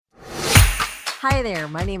Hi there,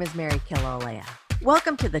 my name is Mary Kilolea.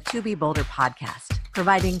 Welcome to the To Be Bolder podcast,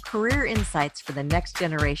 providing career insights for the next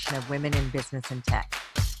generation of women in business and tech.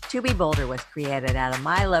 To Be Bolder was created out of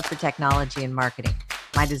my love for technology and marketing,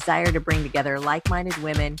 my desire to bring together like-minded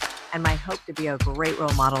women, and my hope to be a great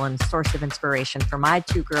role model and source of inspiration for my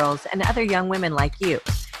two girls and other young women like you.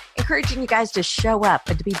 Encouraging you guys to show up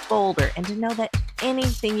and to be bolder and to know that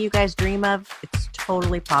anything you guys dream of, it's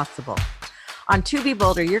totally possible. On To Be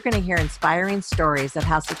Bolder, you're going to hear inspiring stories of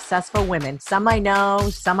how successful women, some I know,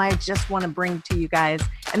 some I just want to bring to you guys,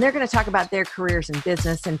 and they're going to talk about their careers in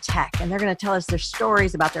business and tech, and they're going to tell us their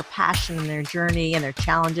stories about their passion and their journey and their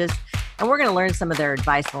challenges, and we're going to learn some of their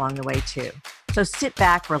advice along the way too. So sit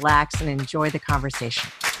back, relax, and enjoy the conversation.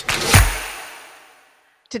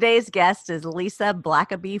 Today's guest is Lissa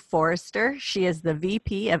Blackaby Forsterer. She is the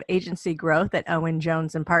VP of Agency Growth at Owen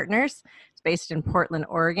Jones & Partners. It's based in Portland,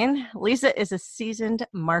 Oregon. Lissa is a seasoned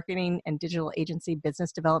marketing and digital agency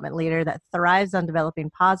business development leader that thrives on developing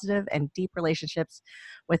positive and deep relationships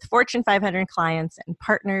with Fortune 500 clients and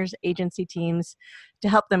partners, agency teams to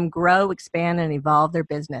help them grow, expand, and evolve their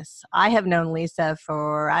business. I have known Lissa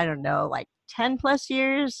for, 10 plus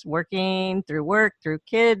years, working through work, through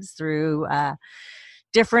kids, through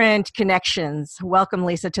different connections. Welcome,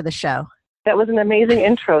 Lissa, to the show. That was an amazing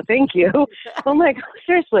intro. Thank you. Oh my gosh,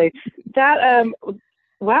 seriously.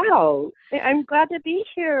 Wow. I'm glad to be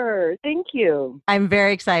here. Thank you. I'm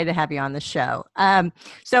very excited to have you on the show.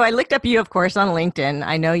 So I looked up you, of course, on LinkedIn.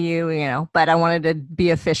 I know you, but I wanted to be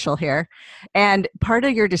official here. And part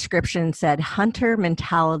of your description said hunter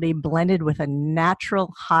mentality blended with a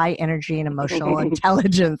natural high energy and emotional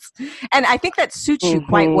intelligence. And I think that suits you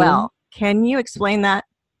quite well. Can you explain that?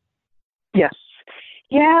 Yes.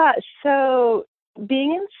 Yeah. So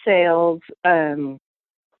being in sales,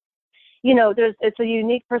 it's a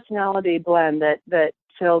unique personality blend that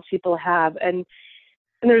salespeople have. And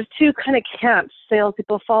there's two kind of camps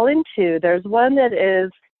salespeople fall into. There's one that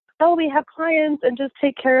is, we have clients and just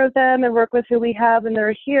take care of them and work with who we have and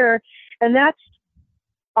they're here. And that's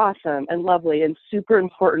awesome and lovely and super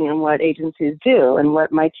important in what agencies do and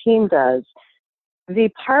what my team does. The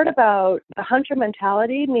part about the hunter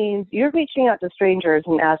mentality means you're reaching out to strangers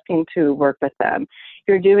and asking to work with them.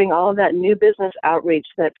 You're doing all of that new business outreach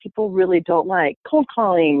that people really don't like. Cold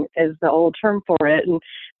calling is the old term for it, and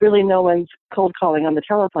really no one's cold calling on the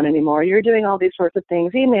telephone anymore. You're doing all these sorts of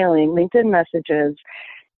things, emailing, LinkedIn messages,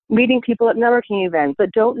 meeting people at networking events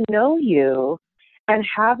that don't know you, and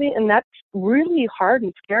that's really hard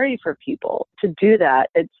and scary for people to do that.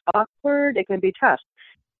 It's awkward. It can be tough.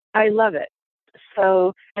 I love it.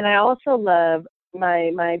 So, and I also love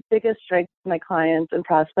my biggest strength with my clients and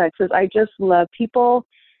prospects is I just love people.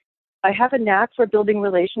 I have a knack for building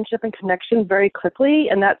relationship and connection very quickly,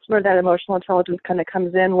 and that's where that emotional intelligence kind of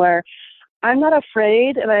comes in, where I'm not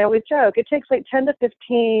afraid, and I always joke, it takes like 10 to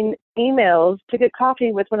 15 emails to get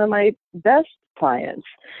coffee with one of my best clients,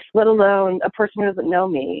 let alone a person who doesn't know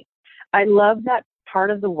me. I love that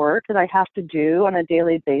part of the work that I have to do on a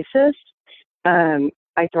daily basis.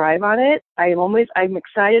 I thrive on it. I'm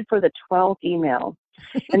excited for the 12th email.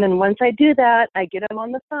 And then once I do that, I get them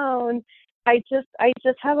on the phone. I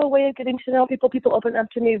just have a way of getting to know people. People open up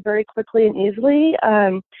to me very quickly and easily.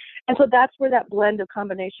 And so that's where that blend of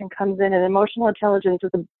combination comes in. And emotional intelligence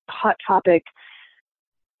is a hot topic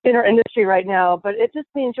in our industry right now, but it just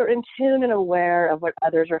means you're in tune and aware of what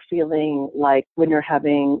others are feeling like when you're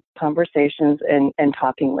having conversations and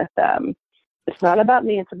talking with them. It's not about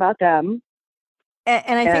me, it's about them.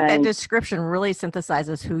 And I think that description really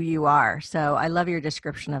synthesizes who you are. So I love your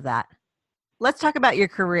description of that. Let's talk about your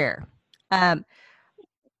career.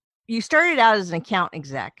 You started out as an account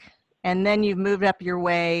exec, and then you've moved up your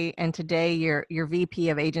way, and today you're VP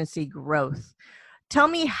of Agency Growth. Tell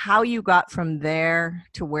me how you got from there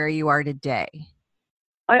to where you are today.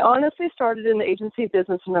 I honestly started in the agency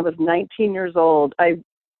business when I was 19 years old. I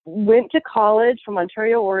went to college from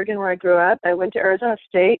Ontario, Oregon, where I grew up. I went to Arizona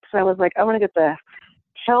State because I was like, I want to get the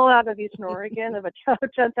hell out of Eastern Oregon of a town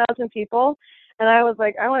of 10,000 people. And I was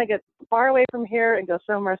like, I want to get far away from here and go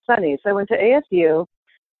somewhere sunny. So I went to ASU,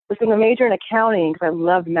 was going to major in accounting because I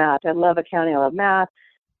loved math. I love accounting. I love math.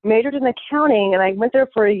 Majored in accounting, and I went there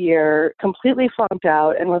for a year, completely flunked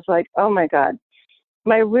out, and was like, oh my God.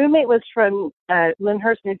 My roommate was from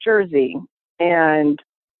Lyndhurst, New Jersey, and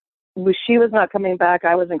she was not coming back.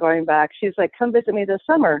 I wasn't going back. She's like, come visit me this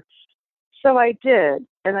summer. So I did.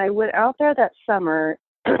 And I went out there that summer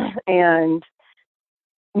and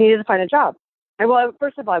needed to find a job. Well,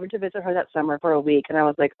 first of all, I went to visit her that summer for a week, and I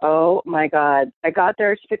was like, oh my God. I got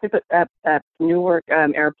there. She picked me up at Newark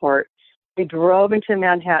Airport. We drove into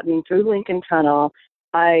Manhattan through Lincoln Tunnel,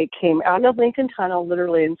 I came out of Lincoln Tunnel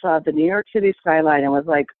literally and saw the New York City skyline and was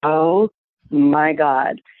like, oh my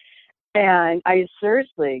God. And I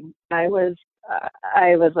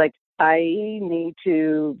was like, I need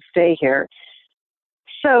to stay here.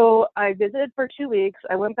 So I visited for 2 weeks.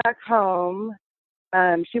 I went back home.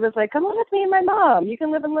 She was like, come on with me and my mom. You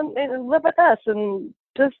can live with us and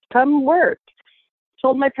just come work.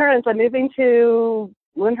 Told my parents I'm moving to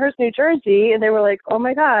Lyndhurst, New Jersey, and they were like, oh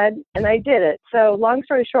my God. And I did it. So long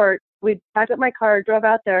story short, we packed up my car, drove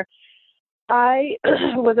out there. I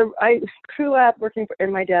I grew up working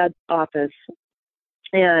in my dad's office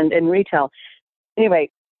and in retail. Anyway,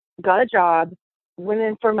 got a job, went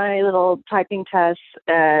in for my little typing tests,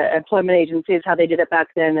 employment agencies, how they did it back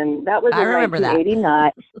then. And that was I in remember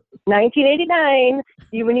 1989. 1989,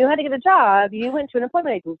 when you had to get a job, you went to an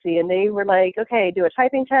employment agency and they were like, okay, do a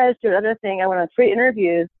typing test, do another thing. I went on 3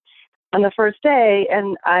 interviews on the first day.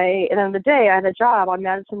 And on the day I had a job on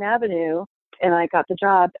Madison Avenue and I got the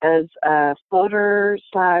job as a floater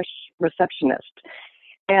 / receptionist.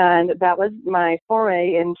 And that was my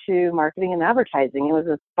foray into marketing and advertising. It was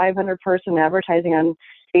a 500-person advertising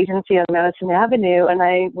agency on Madison Avenue, and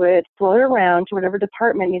I would float around to whatever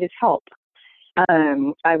department needed help.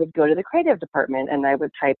 I would go to the creative department, and I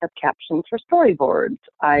would type up captions for storyboards.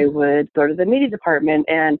 I would go to the media department,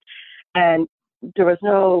 and there was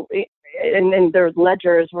no, and their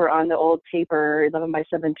ledgers were on the old paper, 11 by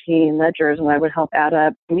 17 ledgers, and I would help add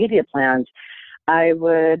up media plans. I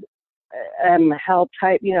would help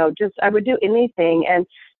type, I would do anything. And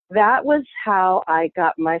that was how I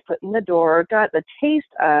got my foot in the door, got the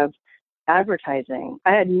taste of advertising.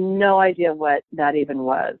 I had no idea what that even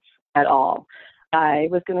was at all. I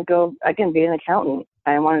was going to go, again, be an accountant.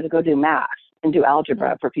 I wanted to go do math and do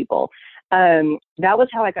algebra for people. That was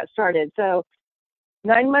how I got started. So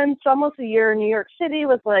 9 months, almost a year in New York City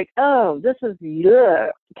was like, oh, this is yuck.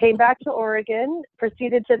 Came back to Oregon,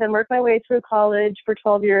 proceeded to then work my way through college for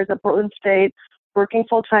 12 years at Portland State, working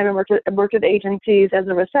full-time and worked at agencies as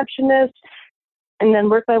a receptionist, and then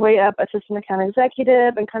worked my way up assistant account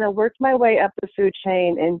executive and kind of worked my way up the food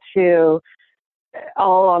chain into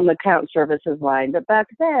all on the account services line. But back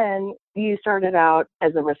then, you started out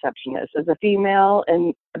as a receptionist, as a female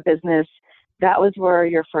in a business. That was where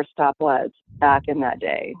your first stop was back in that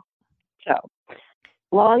day. So,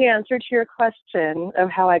 long answer to your question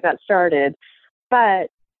of how I got started,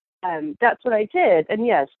 but that's what I did. And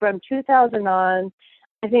yes, from 2000 on,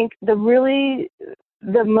 I think the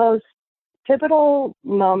most pivotal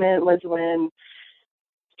moment was when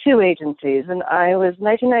 2 agencies, and I was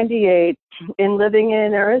 1998 in living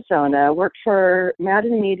in Arizona, worked for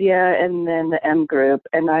Madden Media and then the M Group,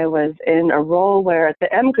 and I was in a role where at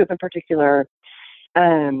the M Group in particular,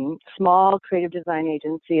 small creative design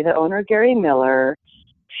agency, the owner, Gary Miller,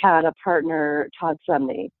 had a partner, Todd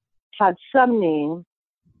Sumney. Todd Sumney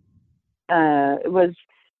was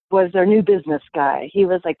their new business guy. He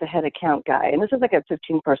was like the head account guy, and this is like a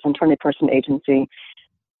 15-person, 20-person agency.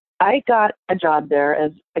 I got a job there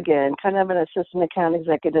as, again, kind of an assistant account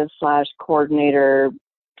executive / coordinator,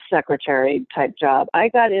 secretary type job. I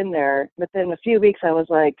got in there. Within a few weeks, I was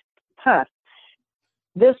like,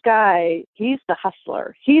 this guy, he's the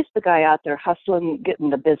hustler. He's the guy out there hustling,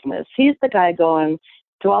 getting the business. He's the guy going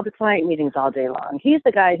to all the client meetings all day long. He's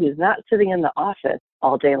the guy who's not sitting in the office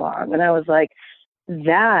all day long. And I was like,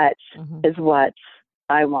 that is what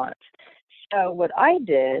I want. So what I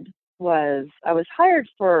did was I was hired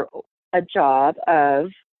for a job of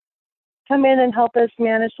come in and help us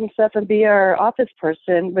manage some stuff and be our office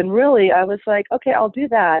person, when really I was like, okay, I'll do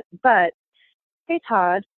that. But hey,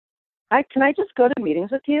 Todd, can I just go to meetings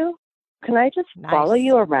with you? Can I just follow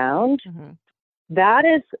you around? That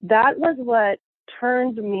was what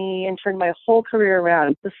turned me and turned my whole career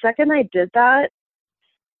around. The second I did that,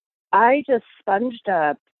 I just sponged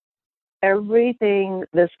up everything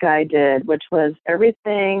this guy did, which was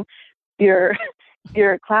everything your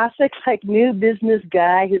classic like new business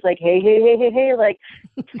guy who's like, hey, like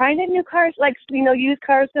finding new cars, like, used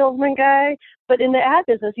car salesman guy. But in the ad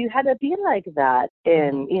business, you had to be like that.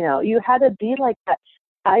 And, you had to be like that.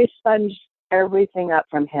 I sponged everything up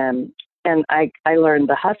from him. And I learned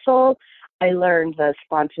the hustle. I learned the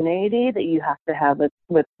spontaneity that you have to have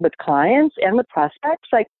with clients and with prospects.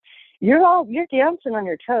 Like, you're dancing on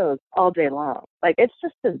your toes all day long. Like, it's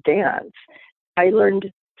just a dance. I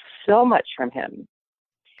learned so much from him.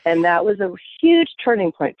 And that was a huge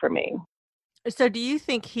turning point for me. So do you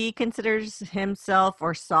think he considers himself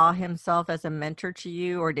or saw himself as a mentor to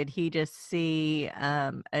you, or did he just see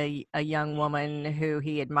a young woman who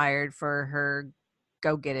he admired for her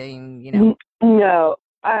go-getting, No.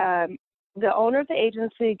 the owner of the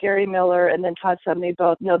agency, Gary Miller, and then Todd Sumney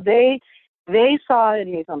both, they saw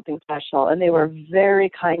in me something special, and they were very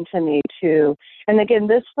kind to me too. And again,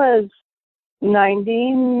 this was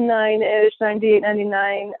 99-ish, 98,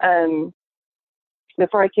 99,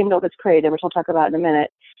 before I came to Opus Creative, which I'll talk about in a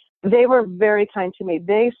minute. They were very kind to me.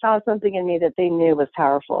 They saw something in me that they knew was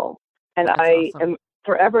powerful. And That's I awesome. am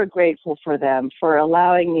forever grateful for them for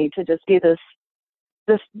allowing me to just be this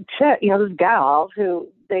chick, this gal who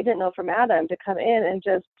they didn't know from Adam, to come in and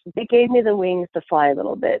just, they gave me the wings to fly a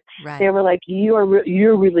little bit. Right. They were like, you're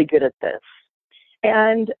really good at this.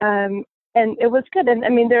 And it was good. And I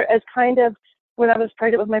mean, there as kind of, when I was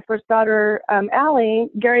pregnant with my first daughter, Allie,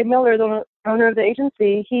 Gary Miller, the owner of the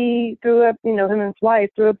agency, he threw up, him and his wife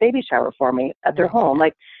threw a baby shower for me at their home.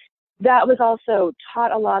 Like, that was also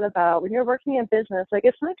taught a lot about when you're working in business, like,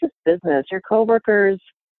 it's not just business, your coworkers,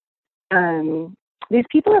 these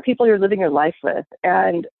people are people you're living your life with.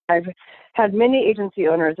 And I've had many agency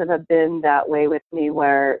owners that have been that way with me,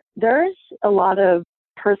 where there's a lot of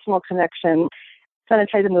personal connection. Kind of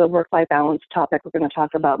ties into the work-life balance topic we're going to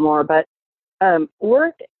talk about more, but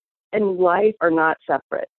work and life are not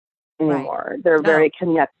separate anymore. Right. They're very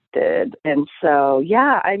connected. And so,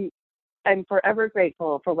 yeah, I'm forever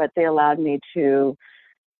grateful for what they allowed me to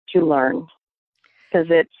learn, because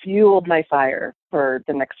it fueled my fire for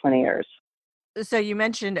the next 20 years. So you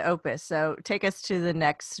mentioned Opus. So take us to the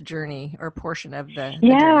next journey or portion of the journey.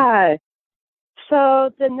 Yeah. So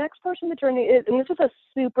the next portion of the journey is, and this is a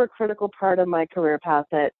super critical part of my career path,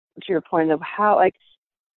 that, to your point of how, like,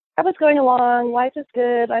 I was going along, life is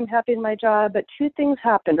good, I'm happy in my job, but two things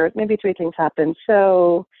happened, or maybe three things happened.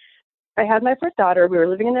 So I had my first daughter. We were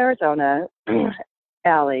living in Arizona,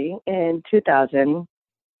 Allie, in 2000. I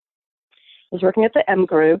was working at the M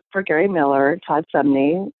Group for Gary Miller, Todd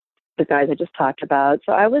Sumney, the guys I just talked about.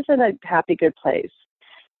 So I was in a happy, good place.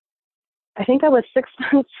 I think I was 6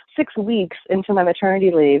 weeks into my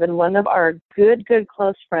maternity leave, and one of our good,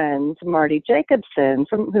 close friends, Marty Jacobson,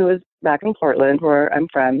 who was back in Portland, where I'm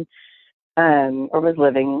from, or was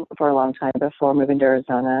living for a long time before moving to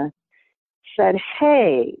Arizona, said,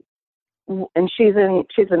 hey, and she's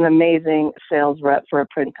an amazing sales rep for a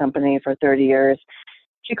print company for 30 years.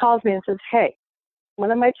 She calls me and says, hey,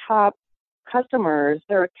 one of my top customers,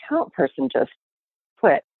 their account person just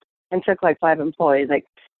quit and took like 5 employees. Like,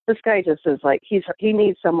 this guy just is like, he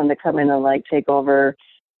needs someone to come in and like take over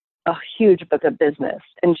a huge book of business.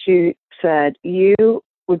 And she said, you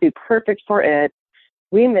would be perfect for it.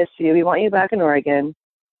 We miss you. We want you back in Oregon.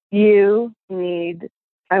 You need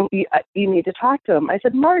to talk to him. I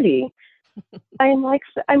said, Marty, I'm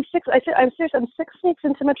 6 weeks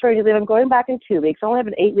into maternity leave. I'm going back in 2 weeks. I only have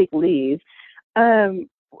an 8-week leave. I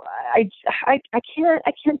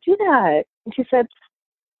can't do that. And she said,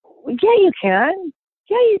 yeah, you can.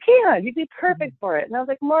 Yeah, you can. You'd be perfect for it. And I was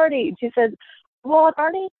like, Marty. And she said, well,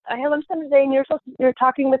 Marty, I had lunch time today, and you're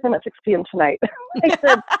talking with him at 6 p.m. tonight. I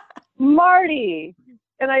said, Marty.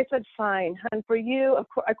 And I said, fine, hon, for you, of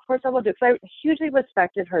course I will do, because I hugely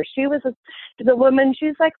respected her. She was the woman,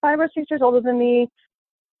 she's like 5 or 6 years older than me,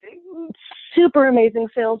 super amazing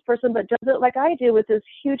salesperson, but does it like I do, with this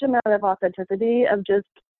huge amount of authenticity, of just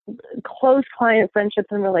close client friendships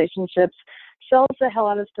and relationships, sells the hell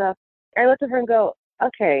out of stuff. I looked at her and go,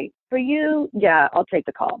 okay, for you, yeah, I'll take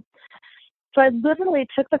the call. So I literally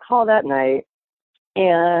took the call that night,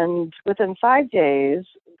 and within 5 days,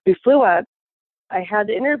 we flew up. I had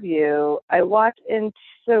the interview. I walked into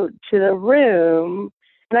the room,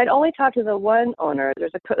 and I'd only talked to the one owner. There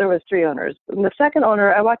was 3 owners. And the second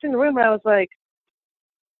owner, I walked in the room, and I was like,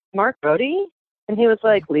 Mark Brody? And he was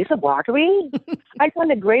like, Lissa Blackaby? I'd gone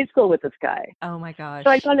to grade school with this guy. Oh, my gosh. So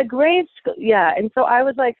I'd gone to grade school. Yeah. And so I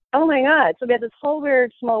was like, oh, my God. So we had this whole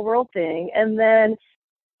weird small world thing. And then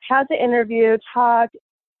had the interview, talked.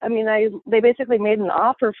 I mean, they basically made an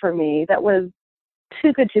offer for me that was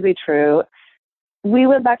too good to be true. We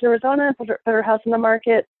went back to Arizona and put our house in the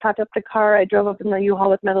market, packed up the car. I drove up in the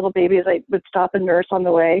U-Haul with my little baby as I would stop and nurse on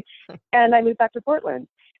the way. And I moved back to Portland.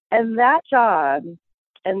 And that job,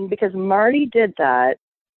 and because Marty did that,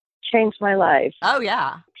 changed my life. Oh,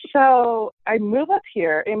 yeah. So I move up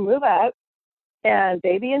here and move up, and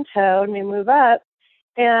baby in tow, and we move up,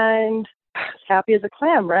 and happy as a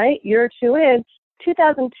clam, right? Year or 2 in.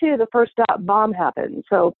 2002, the first bomb happened.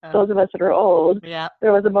 So those of us that are old,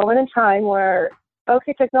 there was a moment in time where,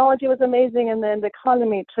 okay, technology was amazing, and then the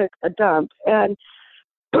economy took a dump. And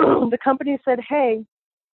the company said, hey,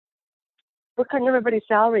 we're cutting everybody's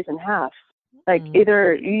salaries in half. Like,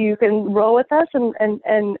 either you can roll with us and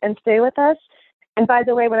stay with us. And by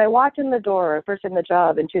the way, when I walked in the door, first in the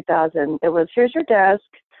job in 2000, it was, here's your desk,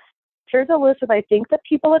 here's a list of, I think, the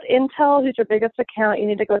people at Intel, who's your biggest account, you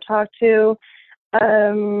need to go talk to.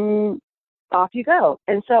 Off you go.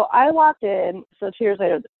 And so I walked in, so 2 years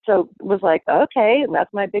later, so was like, okay, and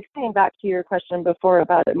that's my big thing, back to your question before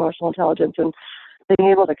about emotional intelligence and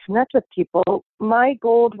being able to connect with people. My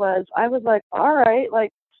goal was, I was like, all right,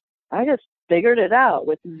 like, I just figured it out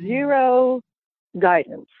with zero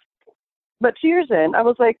guidance. But 2 years in, I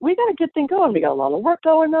was like, we got a good thing going. We got a lot of work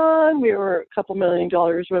going on. We were a couple $1 million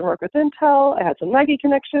doing work with Intel. I had some Nike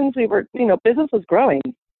connections. We were, business was growing.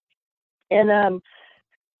 And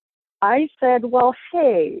I said, well,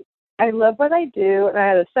 hey, I love what I do. And I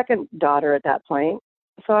had a second daughter at that point.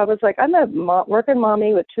 So I was like, I'm a working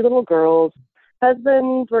mommy with 2 little girls.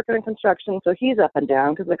 Husband's working in construction, so he's up and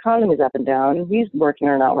down because the economy's up and down. He's working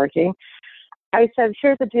or not working. I said,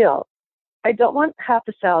 here's the deal. I don't want half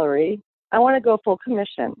the salary. I want to go full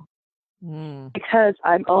commission because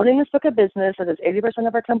I'm owning this book of business that is 80%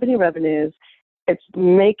 of our company revenues. It's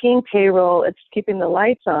making payroll. It's keeping the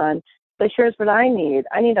lights on. But here's what I need.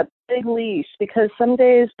 I need a big leash because some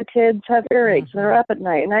days the kids have earaches and they're up at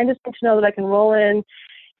night. And I just need to know that I can roll in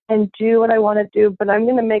and do what I want to do. But I'm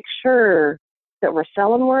going to make sure that we're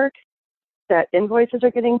selling work, that invoices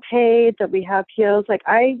are getting paid, that we have POs. Like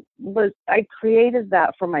I created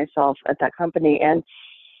that for myself at that company. And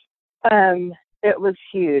it was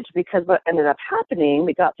huge because what ended up happening,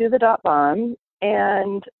 we got through the .bomb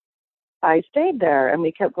and I stayed there and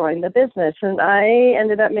we kept growing the business, and I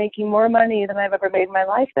ended up making more money than I've ever made in my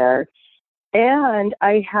life there. And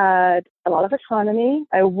I had a lot of autonomy.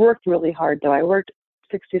 I worked really hard though. I worked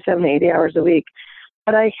 60, 70, 80 hours a week,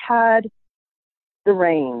 but I had the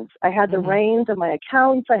reins. I had the reins of my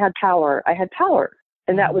accounts. I had power.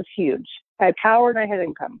 And that was huge. I had power and I had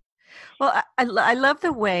income. Well, I love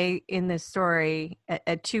the way in this story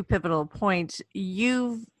at 2 pivotal points,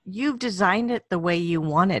 you've designed it the way you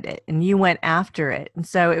wanted it and you went after it. And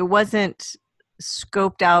so it wasn't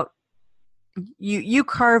scoped out. You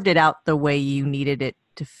carved it out the way you needed it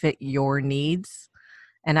to fit your needs.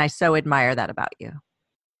 And I so admire that about you.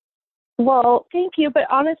 Well, thank you. But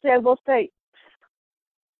honestly, I will say,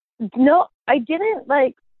 no, I didn't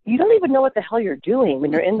you don't even know what the hell you're doing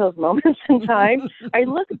when you're in those moments in time. I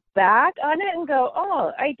look back on it and go,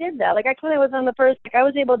 oh, I did that. Like I was on the first, I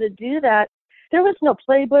was able to do that. There was no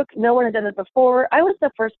playbook. No one had done it before. I was the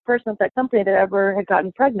first person at that company that ever had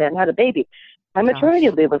gotten pregnant and had a baby. My maternity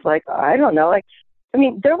leave was I don't know.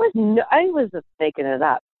 There was no, I was just making it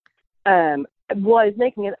up. Was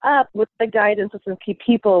making it up with the guidance of some key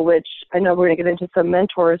people, which I know we're going to get into some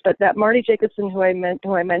mentors, but that Marty Jacobson, who I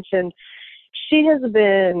mentioned, she has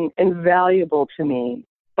been invaluable to me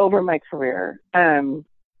over my career.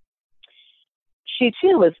 She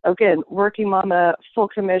too was, again, working mama, full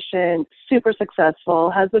commission, super successful,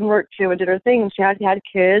 husband worked too and did her thing. She had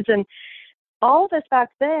kids and all of this back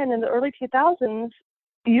then in the early 2000s,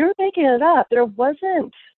 you're making it up.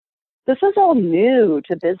 This was all new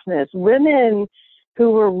to business. Women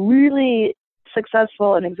who were really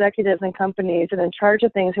successful and executives in companies and in charge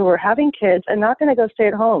of things who were having kids and not going to go stay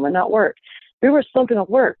at home and not work. We were still going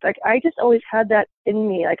to work. I just always had that in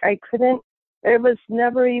me. It was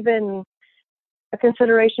never even a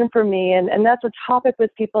consideration for me. And that's a topic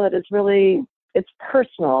with people that is really, it's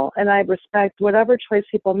personal. And I respect whatever choice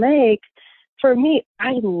people make. For me,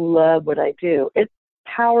 I love what I do. It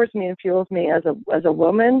powers me and fuels me as a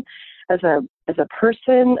woman, as a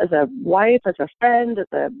person, as a wife, as a friend, as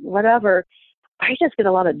a whatever. I just get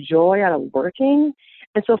a lot of joy out of working.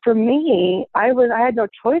 And so for me, I had no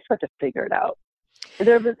choice but to figure it out. I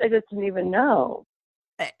just didn't even know.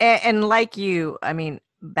 And like you,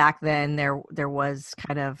 back then there was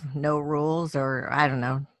kind of no rules, or I don't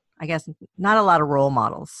know, I guess not a lot of role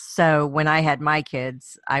models. So when I had my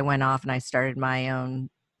kids, I went off and I started my own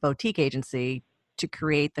boutique agency to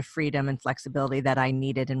create the freedom and flexibility that I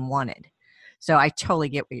needed and wanted. So I totally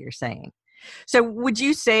get what you're saying. So would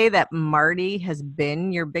you say that Marty has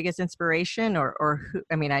been your biggest inspiration or who,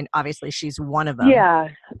 obviously she's one of them. Yeah.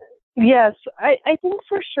 Yes. I think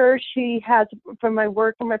for sure she has, from my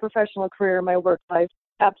work, from my professional career, my work life,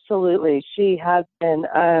 absolutely. She has been,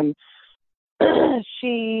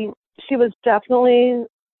 she was definitely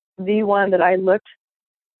the one that I looked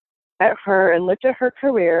at her and looked at her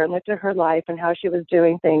career and looked at her life and how she was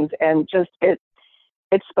doing things. And just, it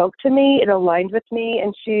spoke to me, it aligned with me.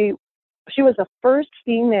 And she was the first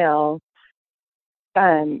female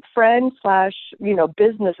friend /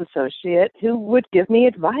 business associate who would give me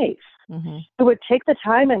advice, who would take the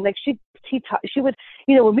time and she'd she would,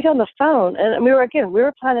 when we got on the phone, and we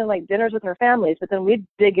were planning like dinners with our families, but then we'd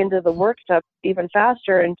dig into the work stuff even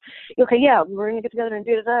faster. And okay, yeah, we're gonna get together and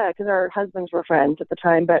do that because our husbands were friends at the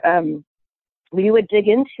time. But we would dig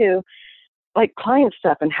into like client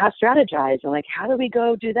stuff and how strategize and like how do we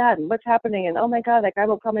go do that and what's happening and oh my God, that guy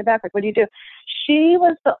won't call me back. Like, what do you do? She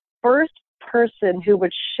was the first person who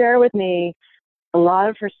would share with me a lot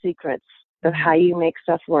of her secrets of how you make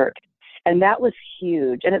stuff work. And that was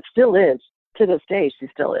huge. And it still is. To this day, she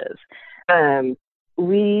still is.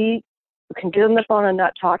 We can get on the phone and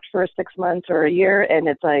not talk for 6 months or a year, and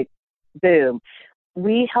it's like, boom.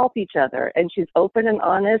 We help each other, and she's open and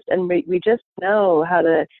honest, and we just know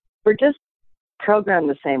we're just programmed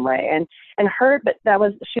the same way. And but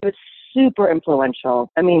she was super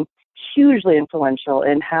influential. I mean, hugely influential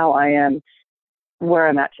in how I am where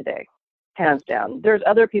I'm at today, hands down. There's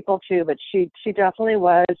other people too, but she definitely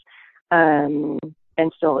was, and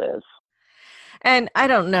still is. And I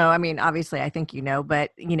don't know. I mean, obviously, I think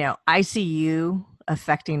but I see you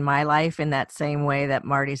affecting my life in that same way that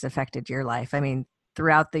Marty's affected your life. I mean,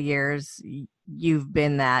 throughout the years, you've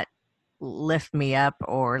been that lift me up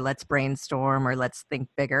or let's brainstorm or let's think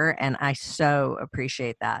bigger. And I so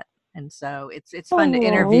appreciate that. And so it's fun to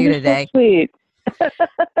interview today. So sweet.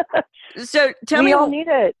 So tell me, we all need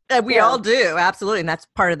it. We all do. Absolutely. And that's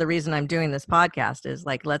part of the reason I'm doing this podcast is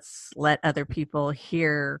like, let's let other people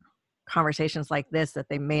hear conversations like this that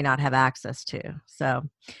they may not have access to. So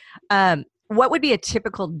what would be a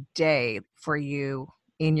typical day for you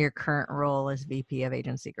in your current role as VP of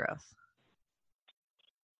Agency Growth?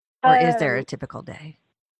 Or is there a typical day?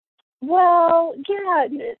 Well, yeah,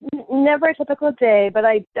 never a typical day, but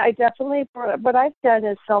I definitely, what I've done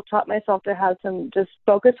is self-taught myself to have just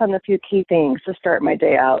focus on a few key things to start my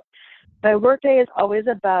day out. My workday is always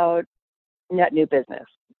about net new business.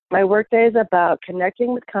 My workday is about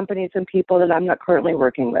connecting with companies and people that I'm not currently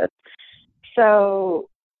working with. So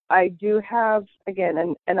I do have,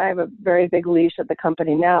 again, and I have a very big leash at the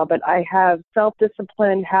company now, but I have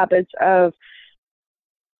self-disciplined habits of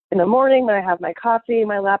in the morning when I have my coffee,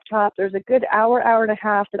 my laptop, there's a good hour and a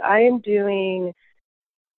half that I am doing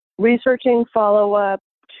researching follow-up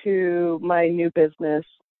to my new business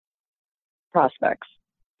prospects.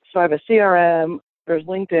 So I have a CRM, there's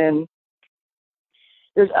LinkedIn,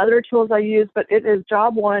 there's other tools I use, but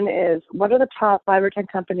job one is what are the top 5 or 10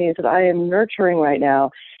 companies that I am nurturing right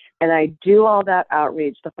now? And I do all that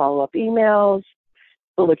outreach, the follow-up emails,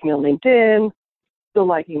 the looking at LinkedIn, the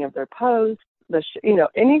liking of their posts,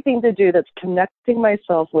 anything to do that's connecting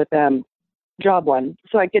myself with them, job one.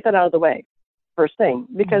 So I get that out of the way first thing,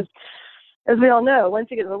 because as we all know, once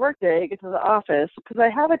you get to the workday, you get to the office, because I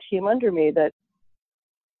have a team under me that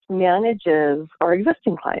manages our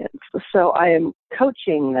existing clients. So I am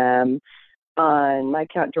coaching them on my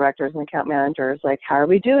account directors and account managers, like, how are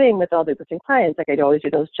we doing with all the existing clients? Like, I always do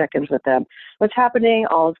those check-ins with them. What's happening?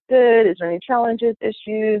 All is good. Is there any challenges,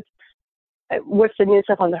 issues? What's the new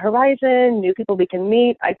stuff on the horizon? New people we can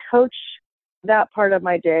meet. I coach that part of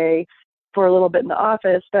my day for a little bit in the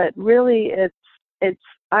office, but really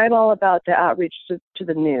I'm all about the outreach to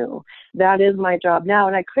the new. That is my job now.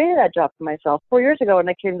 And I created that job for myself 4 years ago when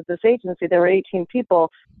I came to this agency. There were 18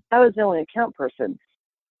 people. I was the only account person.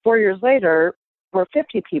 4 years later, we're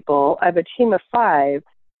 50 people. I have a team of 5.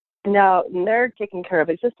 Now they're taking care of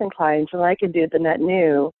existing clients, and I can do the net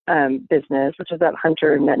new business, which is that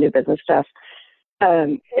hunter net new business stuff.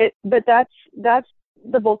 But that's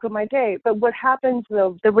the bulk of my day. But what happens,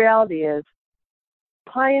 though, the reality is,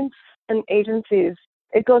 clients and agencies,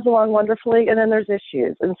 it goes along wonderfully, and then there's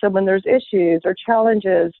issues. And so when there's issues or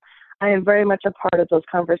challenges, I am very much a part of those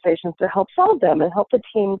conversations to help solve them and help the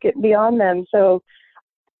team get beyond them. So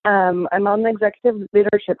I'm on the executive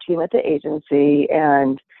leadership team at the agency,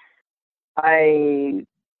 and I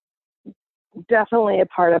definitely, a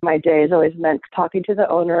part of my day is always meant talking to the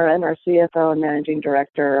owner and our CFO and managing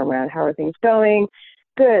director around how are things going,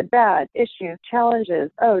 good, bad, issues, challenges,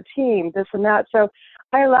 team, this and that. So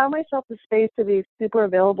I allow myself the space to be super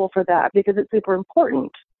available for that because it's super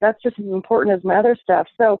important. That's just as important as my other stuff.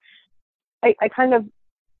 So I kind of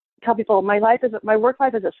tell people my work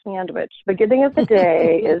life is a sandwich. Beginning of the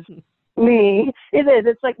day is me. It is.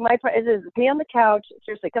 It's like it is me on the couch,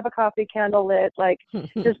 seriously, cup of coffee, candle lit, like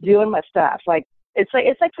just doing my stuff. Like it's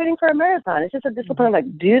like training for a marathon. It's just a discipline.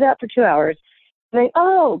 Like do that for 2 hours. And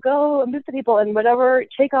then, go and meet the people and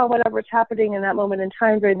take on whatever's happening in that moment in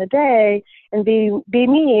time during the day and be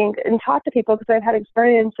me and talk to people because I've had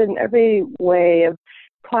experience in every way of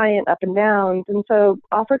client up and downs. And so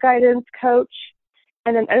offer guidance, coach,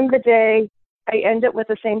 and then end of the day, I end it with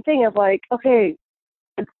the same thing of like, okay,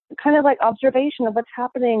 kind of like observation of what's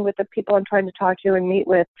happening with the people I'm trying to talk to and meet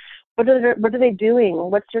with. What are they doing?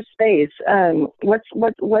 What's their space?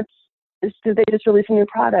 Did they just release a new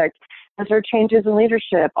product? Is there changes in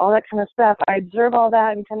leadership? All that kind of stuff. I observe all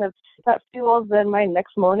that, and kind of that fuels then my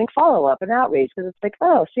next morning follow up and outreach, because it's like,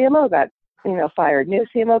 oh, CMO got fired, new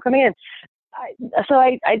CMO coming in. So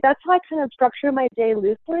that's how I kind of structure my day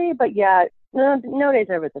loosely. But yeah, no day's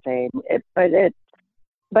ever the same.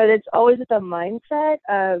 But it's always with the mindset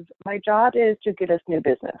of my job is to get us new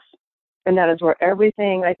business. And that is where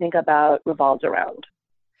everything I think about revolves around.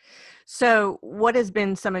 So what has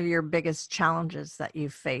been some of your biggest challenges that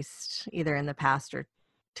you've faced either in the past or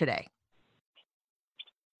today?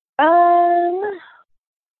 I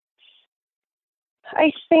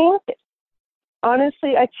think,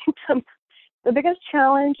 honestly, the biggest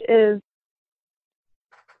challenge is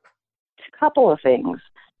a couple of things.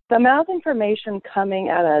 The amount of information coming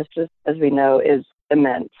at us, just as we know, is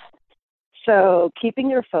immense. So keeping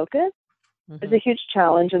your focus is a huge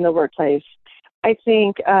challenge in the workplace. I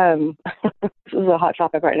think this is a hot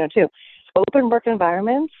topic right now too. Open work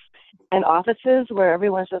environments and offices where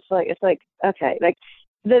everyone's just like, it's like, okay, like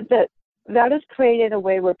that has created a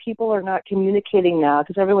way where people are not communicating now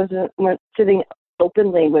because everyone's sitting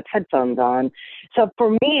openly with headphones on. So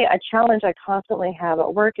for me, a challenge I constantly have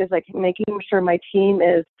at work is like making sure my team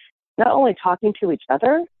is not only talking to each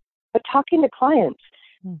other, but talking to clients.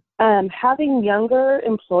 Having younger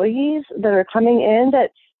employees that are coming in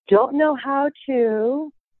that don't know how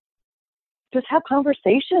to just have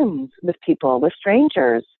conversations with people, with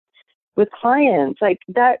strangers, with clients, like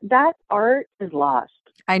that art is lost.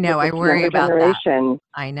 I know. I worry about generation.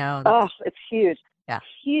 That. I know. Oh, it's huge. Yeah.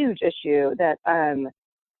 Huge issue that, and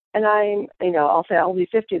I'm, I'll say I'll be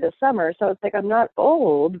 50 this summer. So it's like, I'm not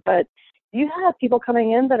old, but you have people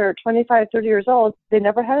coming in that are 25, 30 years old. They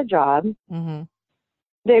never had a job. Mm-hmm.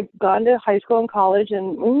 They've gone to high school and college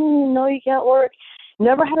and, no, you can't work.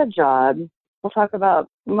 Never had a job. We'll talk about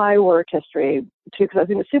my work history too, because I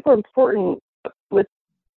think it's super important with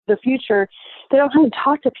the future. They don't know how to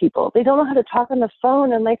talk to people. They don't know how to talk on the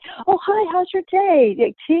phone and like, oh, hi, how's your day?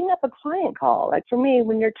 Like teeing up a client call. Like for me,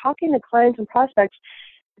 when you're talking to clients and prospects,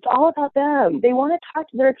 it's all about them. They want to talk.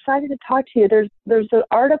 They're excited to talk to you. There's the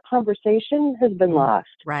art of conversation has been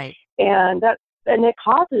lost. Right. And it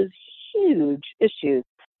causes huge issues.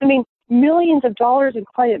 I mean, millions of dollars in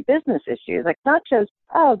client business issues, like not just,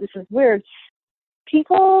 oh, this is weird.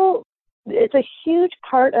 People, it's a huge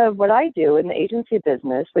part of what I do in the agency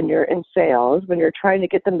business when you're in sales, when you're trying to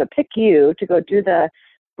get them to pick you to go do the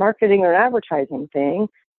marketing or advertising thing.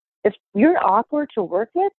 If you're awkward to work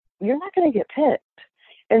with, you're not going to get picked.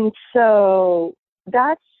 And so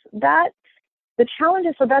the challenge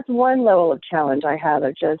is, so that's one level of challenge I have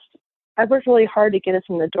of just, I've worked really hard to get us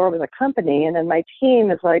in the door with a company, and then my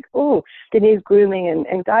team is like, oh, they need grooming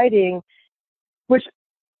and guiding, which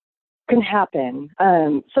can happen.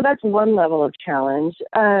 So that's one level of challenge.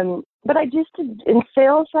 But in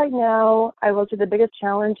sales right now, I will say the biggest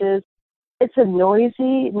challenge is it's a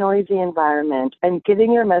noisy environment, and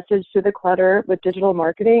getting your message through the clutter with digital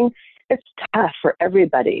marketing, it's tough for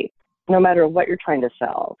everybody, no matter what you're trying to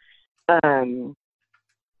sell.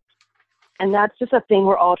 And that's just a thing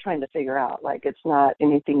we're all trying to figure out. Like, it's not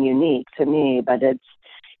anything unique to me, but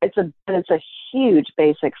it's a huge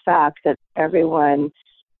basic fact that everyone,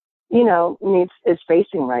 is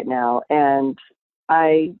facing right now. And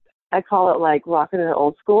I call it like rocking an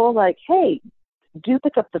old school, like, hey, do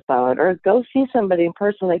pick up the phone or go see somebody in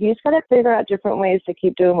person. Like, you just got to figure out different ways to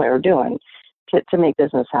keep doing what we're doing to make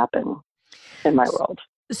business happen in my world.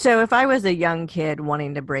 So if I was a young kid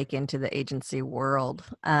wanting to break into the agency world,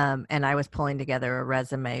 and I was pulling together a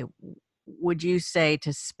resume, would you say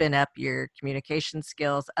to spin up your communication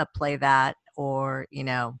skills, upplay that, or,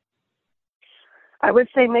 I would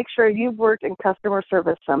say make sure you've worked in customer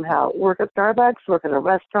service somehow. Work at Starbucks, work at a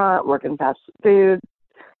restaurant, work in fast food,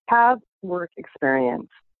 have work experience.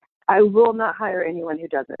 I will not hire anyone who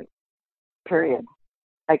doesn't, period.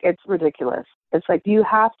 Like, it's ridiculous. It's like you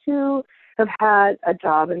have to have had a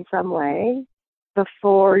job in some way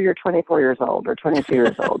before you're 24 years old or 22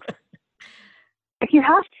 years old. Like, you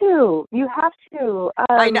have to.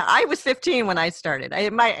 I know. I was 15 when I started.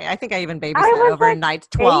 I think I even babysat overnight.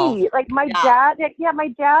 12. 8. Like my dad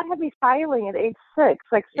had me filing at age 6.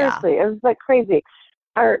 Like, seriously, It was like crazy.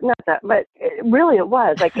 Or not that, but it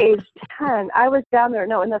was like age 10. I was down there.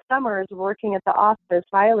 No, in the summers working at the office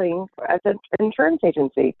filing at an insurance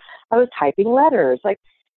agency. I was typing letters. Like,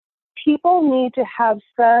 people need to have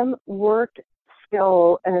some work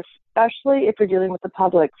skill, and especially if you're dealing with the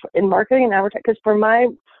public in marketing and advertising. Because for my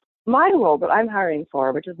my role that I'm hiring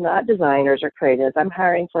for, which is not designers or creatives, I'm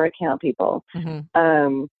hiring for account people.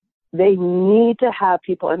 Mm-hmm. They need to have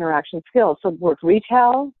people interaction skills. So work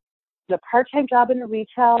retail, a part-time job in a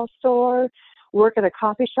retail store, work at a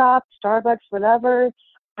coffee shop, Starbucks, whatever.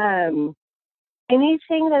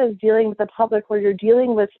 Anything that is dealing with the public where you're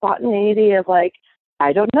dealing with spontaneity of like,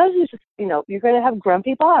 I don't know, you're going to have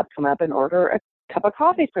Grumpy Bob come up and order a cup of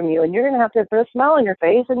coffee from you, and you're going to have to put a smile on your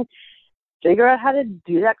face and figure out how to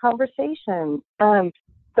do that conversation.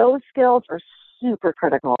 Those skills are super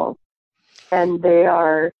critical, and they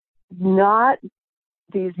are not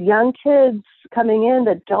these young kids coming in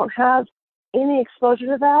that don't have any exposure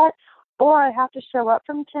to that, or I have to show up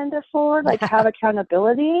from 10 to 4, like have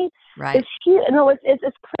accountability. Right. It's huge. No,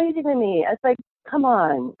 it's crazy to me. It's like, come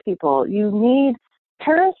on, people.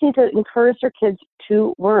 Parents need to encourage their kids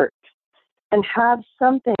to work and have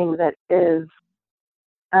something that is,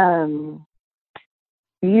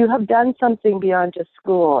 you have done something beyond just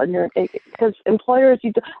school, and because employers,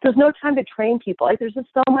 there's no time to train people. Like, there's just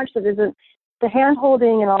so much that isn't, the hand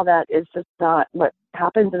holding and all that is just not what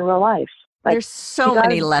happens in real life. Like, there's so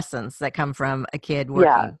many lessons that come from a kid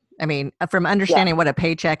working. Yeah. I mean, from understanding what a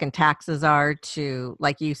paycheck and taxes are to,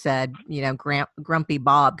 like you said, Grumpy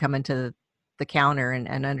Bob coming to the counter and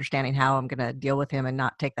understanding how I'm going to deal with him and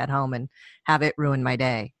not take that home and have it ruin my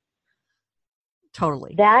day.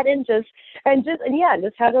 Totally. That and just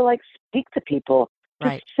how to like speak to people. Just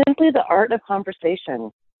right. Simply the art of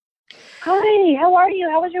conversation. Hi, how are you?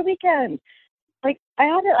 How was your weekend? Like, I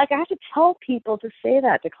have to tell people to say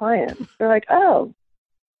that to clients. They're like, oh.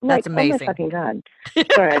 That's amazing. Oh my fucking God.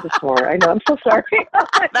 Sorry, I just swore. I know, I'm so sorry.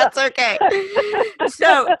 That's okay.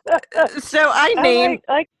 So I named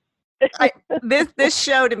this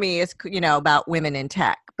show to me is, about women in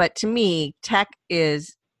tech, but to me, tech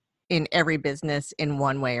is in every business in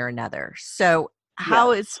one way or another. So how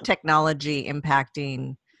is technology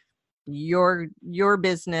impacting your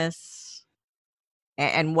business,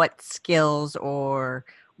 and what skills, or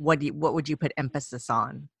what would you put emphasis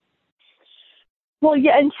on? Well,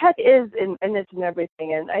 yeah, and tech is, and it's in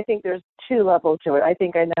everything. And I think there's two levels to it. I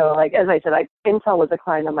think I know, like, as I said, Intel was a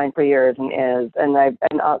client of mine for years and is, and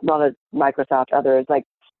a lot of Microsoft, others. Like,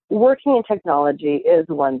 working in technology is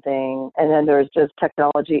one thing, and then there's just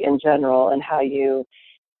technology in general and how you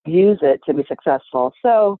use it to be successful.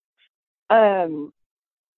 So,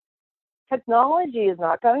 technology is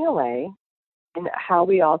not going away in how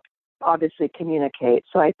we all obviously communicate.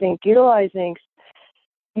 So I think utilizing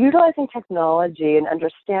technology and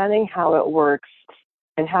understanding how it works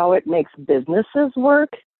and how it makes businesses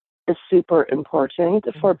work is super important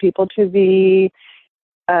for people to be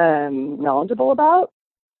knowledgeable about.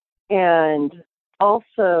 And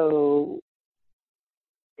also,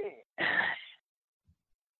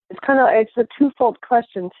 it's a twofold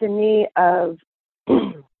question to me of,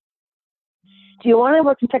 do you want to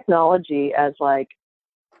work in technology as like,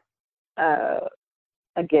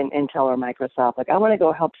 again, Intel or Microsoft, like I want to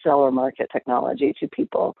go help sell or market technology to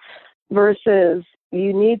people, versus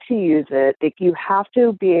you need to use it. Like, you have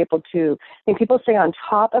to be able to, I think people stay on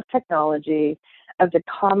top of technology, of the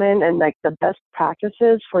common and like the best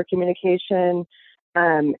practices for communication.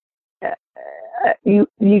 You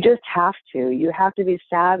just have to. You have to be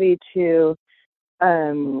savvy to,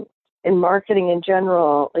 in marketing in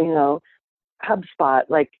general, HubSpot,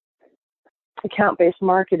 like account-based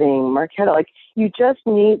marketing, Marketo, like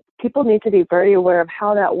people need to be very aware of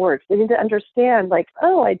how that works. They need to understand, like,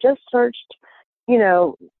 oh, I just searched,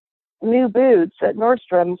 new boots at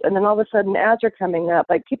Nordstrom's, and then all of a sudden ads are coming up.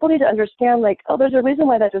 Like, people need to understand, like, oh, there's a reason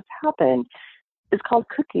why that just happened. It's called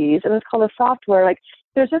cookies, and it's called a software. Like,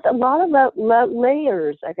 there's just a lot of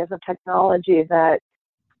layers, I guess, of technology that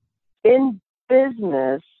in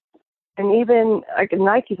business, and even like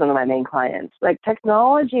Nike's one of my main clients, like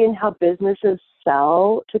technology and how businesses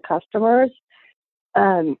sell to customers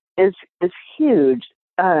is huge.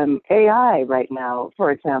 AI right now,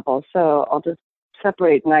 for example. So I'll just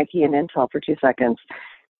separate Nike and Intel for 2 seconds.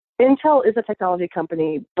 Intel is a technology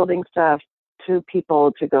company building stuff to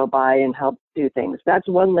people to go buy and help do things. That's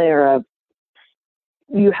one layer of,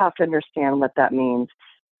 you have to understand what that means.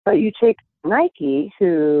 But you take Nike,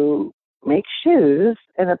 who make shoes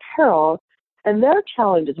and apparel, and their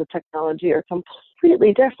challenges with technology are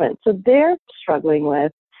completely different. So they're struggling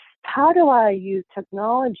with, how do I use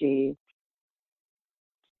technology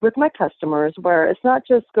with my customers, where it's not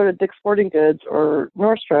just go to Dick's Sporting Goods or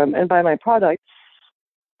Nordstrom and buy my product.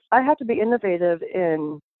 I have to be innovative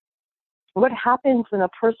in what happens when a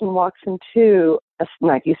person walks into a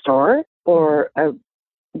Nike store or a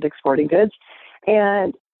Dick's Sporting Goods,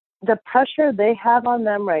 and the pressure they have on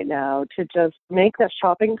them right now to just make that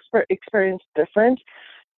shopping experience different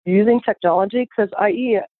using technology, because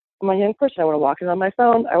i.e., I'm a young person, I want to walk in on my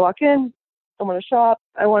phone, I walk in, I want to shop,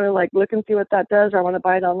 I want to like look and see what that does, or I want to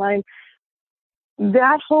buy it online.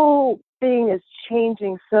 That whole thing is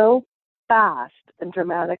changing so fast and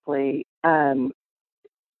dramatically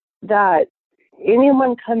that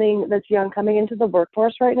anyone that's young coming into the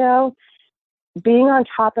workforce right now, being on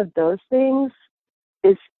top of those things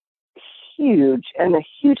is huge, and a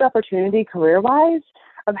huge opportunity career-wise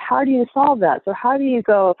of how do you solve that. So how do you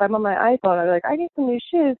go, if I'm on my iPhone, I'm like, I need some new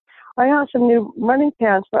shoes, I want some new running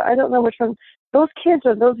pants, but I don't know which one. Those kids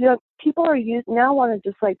or those young people now want to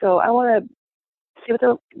just like go, I want to see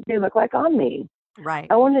what they look like on me. Right.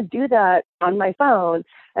 I want to do that on my phone.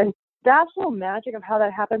 And that whole magic of how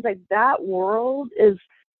that happens, like that world is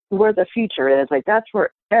where the future is. Like that's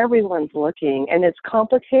where everyone's looking, and it's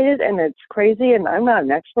complicated and it's crazy, and I'm not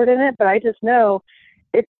an expert in it, but I just know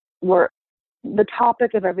it's where the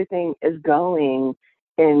topic of everything is going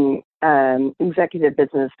in executive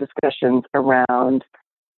business discussions around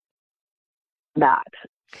that.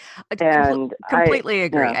 And completely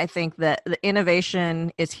agree. Yeah. I think that the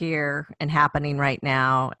innovation is here and happening right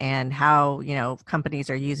now, and how, companies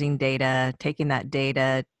are using data, taking that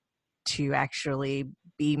data to actually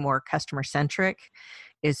be more customer centric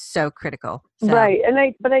is so critical. So. Right.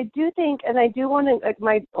 But I do think, and I do want to, like,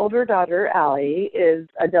 my older daughter, Allie, is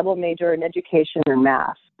a double major in education and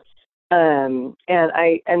math. And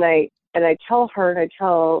I tell her, and I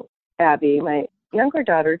tell Abby, my younger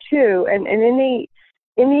daughter too, and any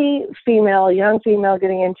young female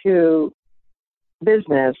getting into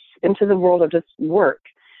business, into the world of just work,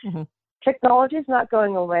 mm-hmm. Technology is not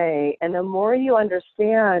going away. And the more you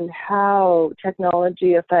understand how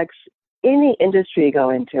technology affects any industry you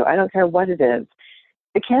go into, I don't care what it is,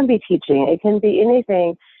 it can be teaching, it can be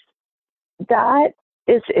anything, that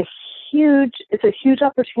is a huge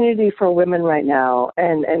opportunity for women right now.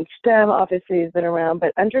 And STEM obviously has been around,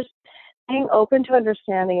 but being open to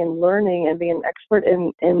understanding and learning and being an expert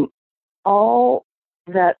in all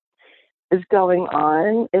that is going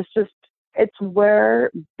on is just, it's where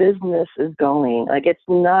business is going. Like, it's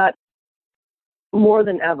not more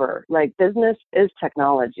than ever. Like, business is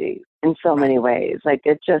technology in so many ways. Like,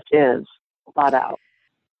 it just is thought out.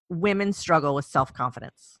 Women struggle with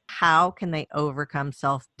self-confidence. How can they overcome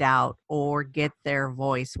self-doubt or get their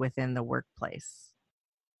voice within the workplace?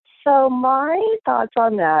 So my thoughts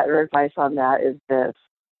on that, or advice on that, is this.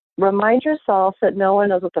 Remind yourself that no one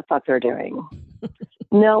knows what the fuck they're doing.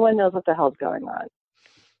 No one knows what the hell's going on.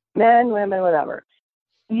 Men, women, whatever.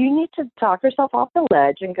 You need to talk yourself off the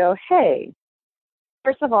ledge and go, hey,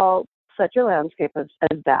 first of all, set your landscape as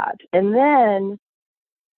that. And then,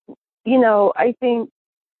 I think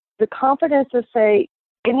the confidence to say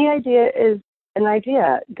any idea is an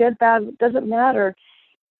idea, good, bad, doesn't matter.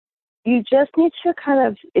 You just need to kind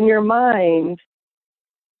of, in your mind,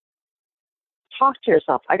 talk to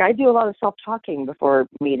yourself. Like, I do a lot of self-talking before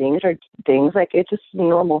meetings or things. Like, it's just a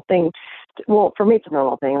normal thing. Well, for me, it's a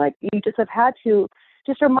normal thing. Like, you just have had to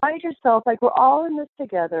just remind yourself, like, we're all in this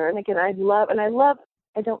together. And again, I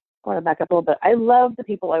don't want to back up a little bit. I love the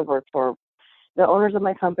people I work for, the owners of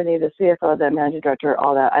my company, the CFO, the managing director,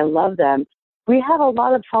 all that. I love them. We have a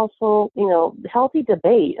lot of healthy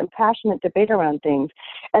debate and passionate debate around things.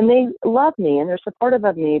 And they love me and they're supportive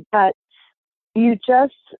of me. But you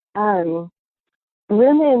just,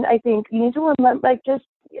 women, I think you need to remember,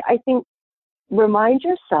 remind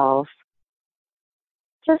yourself,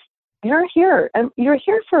 just, you're here, and you're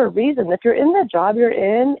here for a reason. If you're in the job you're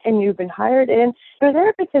in and you've been hired in, you're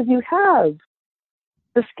there because you have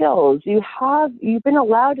the skills. You've been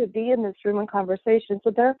allowed to be in this room and conversation, so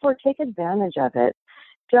therefore take advantage of it.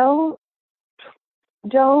 Don't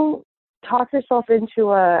talk yourself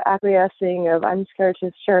into acquiescing of, I'm scared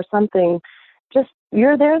to share something. Just,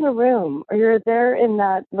 you're there in the room, or you're there in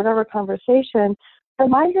that whatever conversation.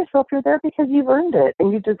 Remind yourself you're there because you've earned it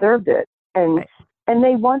and you deserved it, and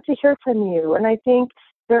they want to hear from you. And I think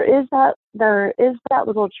there is that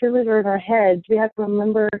little cheerleader in our heads. We have to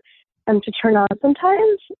remember to turn on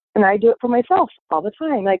sometimes, and I do it for myself all the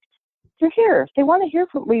time. Like, you're here. They want to hear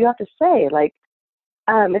from what you have to say. Like,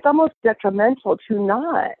 it's almost detrimental to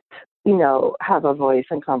not, have a voice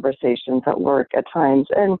in conversations at work at times.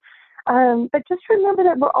 And but just remember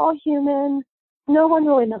that we're all human. No one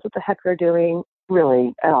really knows what the heck they're doing,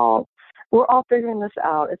 really, at all. We're all figuring this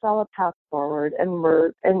out. It's all a path forward, and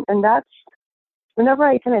that's, whenever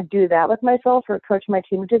I kind of do that with myself or coach my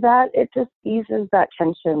team to do that, it just eases that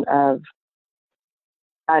tension of,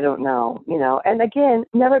 I don't know, and again,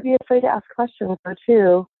 never be afraid to ask questions, though,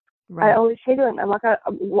 too. I always hate it. I walk out,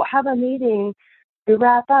 we'll have a meeting, we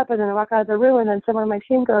wrap up, and then I walk out of the room, and then someone on my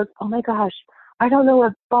team goes, "Oh my gosh, I don't know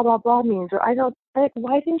what blah, blah, blah means," or I don't, like,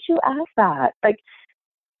 why didn't you ask that? Like,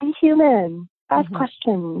 be human, ask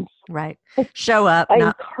questions. Right. Show up. I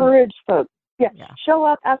encourage folks. Yeah. Show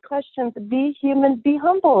up, ask questions, be human, be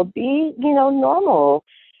humble, be, normal.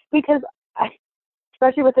 Because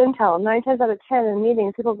especially with Intel, 9 times out of 10 in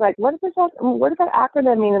meetings, people are like, what does that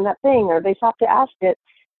acronym mean in that thing? Or they stop to ask it.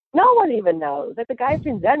 No one even knows. Like, the guy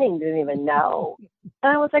presenting didn't even know.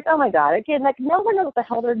 And I was like, oh my God, again, like, no one knows what the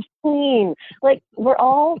hell they're doing. Like, we're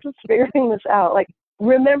all just figuring this out. Like,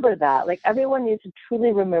 remember that. Like, everyone needs to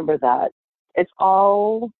truly remember that. It's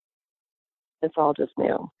all just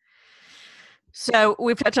new. So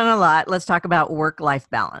we've touched on a lot. Let's talk about work-life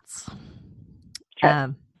balance.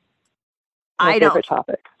 Okay. My favorite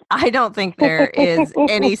topic. I don't think there is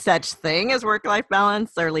any such thing as work-life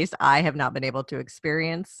balance, or at least I have not been able to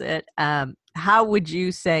experience it. How would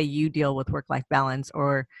you say you deal with work-life balance,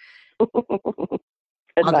 or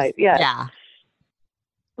advice? Yeah.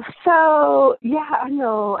 So, I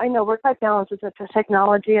know work-life balance is a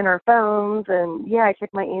technology in our phones, and I check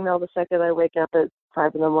my email the second I wake up at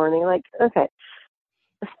 5 in the morning. Like, okay,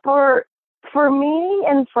 for me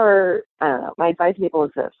and for, I don't know, my advice to people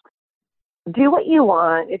is this: do what you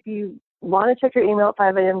want. If you want to check your email at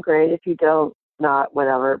 5 a.m., great. If you don't, not,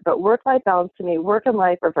 whatever. But work-life balance, to me, work and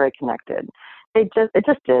life are very connected. It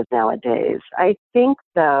just is nowadays. I think,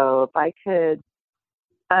 though, if I could,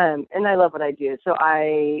 and I love what I do, so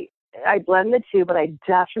I blend the two, but I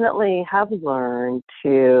definitely have learned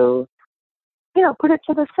to, put it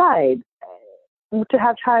to the side, to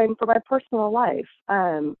have time for my personal life,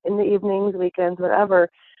 in the evenings, weekends, whatever.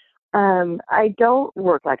 I don't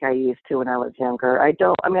work like I used to when I was younger. I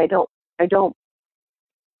don't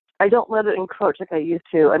let it encroach like I used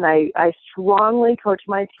to. And I strongly coach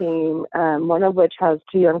my team, one of which has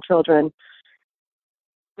 2 young children.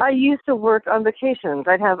 I used to work on vacations.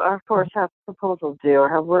 I'd have proposals due or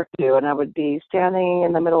have work due, and I would be standing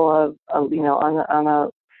in the middle of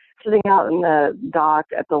sitting out in the dock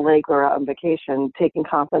at the lake or out on vacation, taking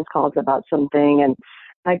conference calls about something, and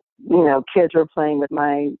kids were playing with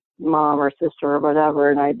my mom or sister or whatever,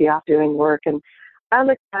 and I'd be off doing work, and I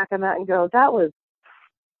look back on that and go, that was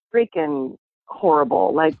freaking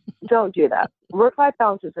horrible. Like, don't do that. Work-life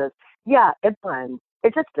balance is this. Yeah, it blends.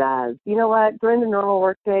 It just does. You know what? During the normal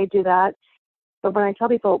work day, do that. But when I tell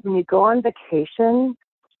people, when you go on vacation,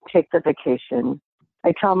 take the vacation.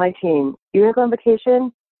 I tell my team, you're going to go on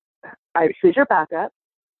vacation, who's your backup?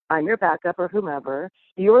 I'm your backup or whomever.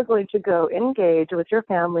 You are going to go engage with your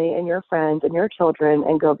family and your friends and your children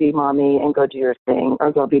and go be mommy and go do your thing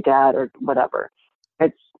or go be dad or whatever.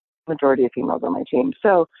 It's majority of females on my team.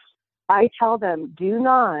 So I tell them,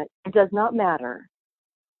 it does not matter.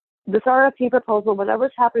 This RFP proposal,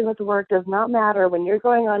 whatever's happening with the work, does not matter. When you're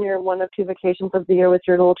going on your 1 of 2 vacations of the year with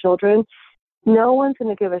your little children, no one's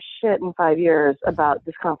going to give a shit in 5 years about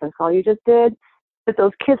this conference call you just did. But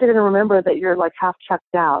those kids are going to remember that you're like half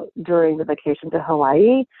checked out during the vacation to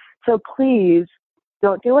Hawaii. So please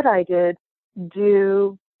don't do what I did.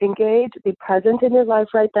 Do engage, be present in your life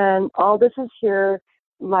right then. All this is here.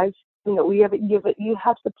 Life, you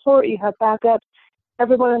have support, you have backup.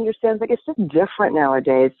 Everyone understands. Like, it's just different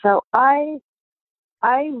nowadays. So I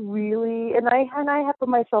really, and I have for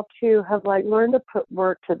myself too, have like learned to put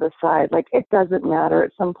work to the side. Like, it doesn't matter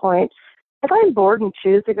at some point. If I'm bored and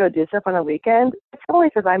choose to go do stuff on a weekend, it's only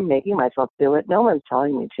because I'm making myself do it. No one's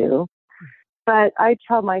telling me to. But I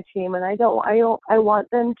tell my team, and I want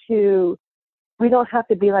them to, we don't have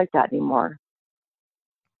to be like that anymore.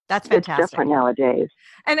 That's fantastic. It's different nowadays.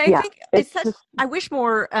 And I think I wish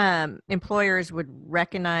more employers would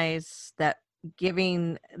recognize that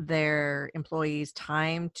giving their employees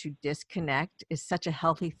time to disconnect is such a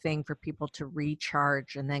healthy thing for people to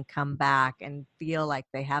recharge and then come back and feel like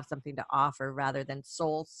they have something to offer rather than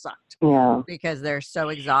soul sucked because they're so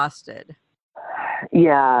exhausted.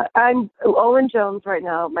 Yeah. Owen Jones right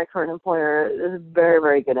now, my current employer, is very,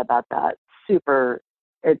 very good about that. Super.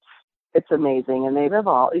 It's amazing. And they've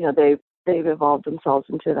evolved, they've evolved themselves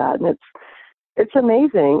into that. And it's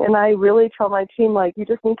amazing. And I really tell my team, like, you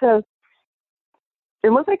just need to,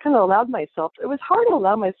 and once I kind of allowed myself, it was hard to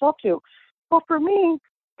allow myself to. Well, for me,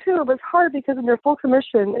 too, it was hard because in your full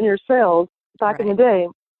commission in your sales back in the day,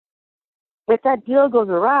 if that deal goes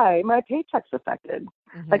awry, my paycheck's affected.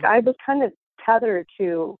 Mm-hmm. Like, I was kind of tethered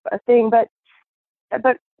to a thing. But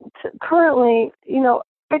currently,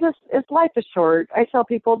 it's life is short. I tell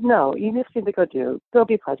people, no, you just need to go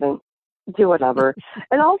be present, do whatever.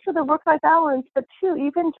 And also the work-life balance, but too,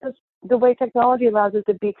 even just the way technology allows us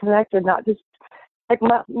to be connected, not just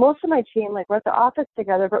like most of my team, like we're at the office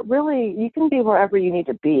together, but really you can be wherever you need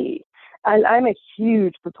to be. And I'm a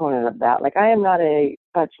huge proponent of that. Like I am not a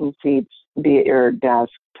butts and seats, be at your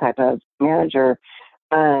desk type of manager.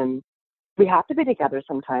 We have to be together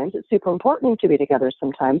sometimes. It's super important to be together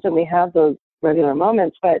sometimes, and we have those regular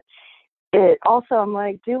moments. But it also, I'm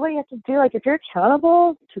like, do what you have to do. Like if you're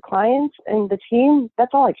accountable to clients and the team,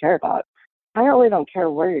 that's all I care about. I really don't care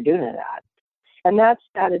where you're doing it at. And that's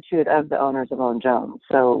the attitude of the owners of Owen Jones,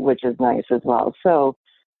 so which is nice as well. So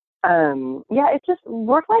yeah, it's just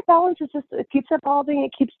work-life balance is just, it keeps evolving,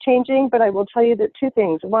 it keeps changing. But I will tell you that two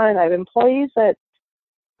things. One, I have employees that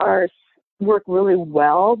work really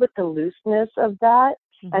well with the looseness of that.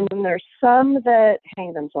 Mm-hmm. And then there's some that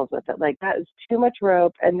hang themselves with it. Like that is too much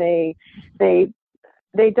rope, and they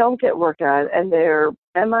don't get work done, and they're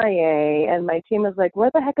MIA. And my team is like,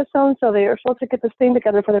 where the heck is so-and-so? They are supposed to get this thing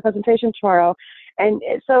together for their presentation tomorrow. And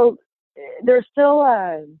so there's still,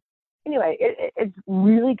 anyway, it's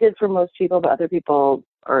really good for most people, but other people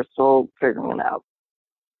are still figuring it out.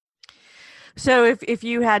 So if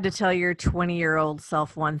you had to tell your 20-year-old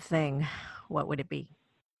self one thing, what would it be?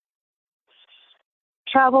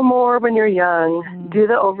 Travel more when you're young. Do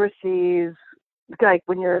the overseas, like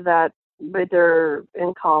when you're whether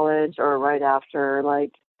in college or right after,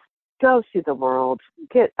 like go see the world.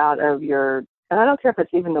 Get out of and I don't care if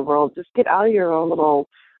it's even the world, just get out of your own little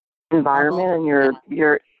environment and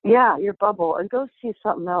your bubble, and go see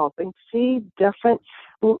something else and see different.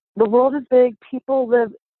 The world is big. People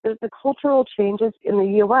live. The cultural changes in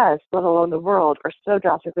the U.S., let alone the world, are so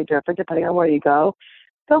drastically different depending on where you go.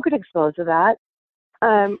 Don't get exposed to that.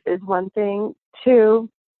 Is one thing. Two,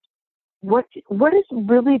 what is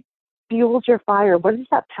really fuels your fire? What is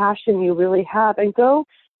that passion you really have? And go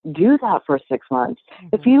do that for 6 months. Mm-hmm.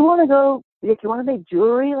 If you want to make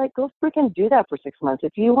jewelry, like go freaking do that for 6 months.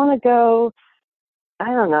 If you want to go, I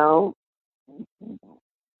don't know,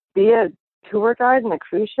 be a tour guide in a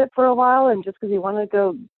cruise ship for a while, and just because you want to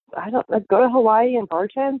go, go to Hawaii and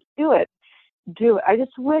bartend, do it. I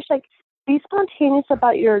just wish, like, be spontaneous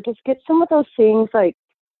about just get some of those things, like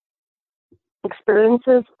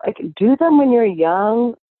experiences, like do them when you're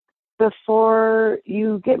young before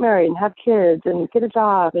you get married and have kids and get a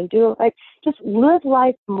job and just live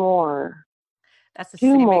life more. That's the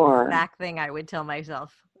same exact thing I would tell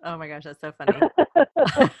myself. Oh my gosh, that's so funny.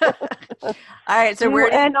 All right, so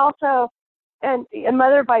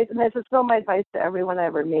another advice, and this is still my advice to everyone I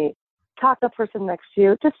ever meet: talk to the person next to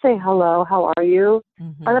you. Just say hello. How are you?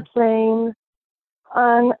 Mm-hmm. On a plane,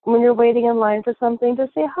 when you're waiting in line for something,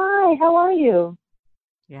 just say hi. How are you?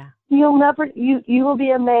 Yeah. You will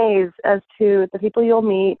be amazed as to the people you'll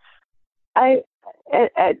meet.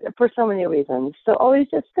 For so many reasons. So always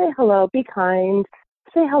just say hello. Be kind.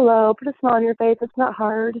 Say hello. Put a smile on your face. It's not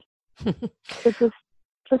hard. It's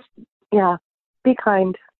just be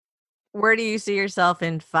kind. Where do you see yourself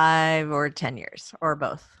in 5 or 10 years, or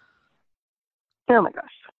both? Oh my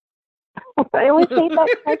gosh. I always hate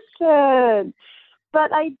that question.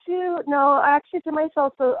 But I do, no, I actually see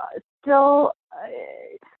myself still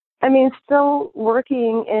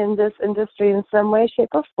working in this industry in some way, shape,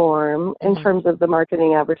 or form, in terms of the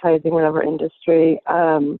marketing, advertising, whatever industry.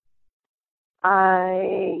 I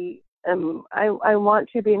want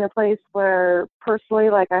to be in a place where personally,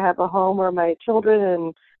 like I have a home where my children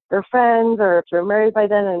and their friends, or if they're married by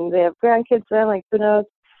then and they have grandkids then, like who knows,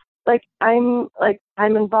 I'm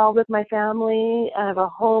involved with my family. I have a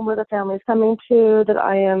home where the family's coming to, that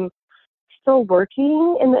I am still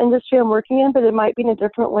working in the industry I'm working in, but it might be in a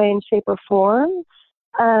different way and shape or form.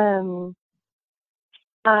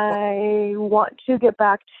 I want to get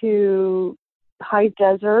back to high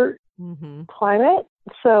desert climate.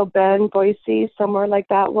 So Bend, Boise, somewhere like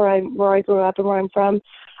that, where I grew up and where I'm from.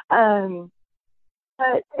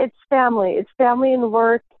 But it's family. It's family and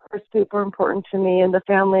work are super important to me, and the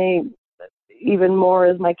family even more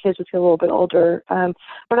as my kids get a little bit older.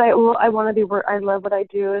 But I want to be I love what I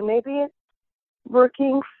do, and maybe it's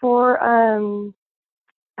working for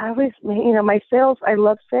my sales. I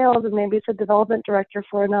love sales, and maybe it's a development director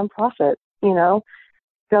for a nonprofit.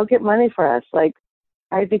 Go get money for us. Like,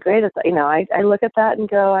 I'd be great at that. I look at that and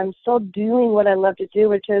go, I'm still doing what I love to do,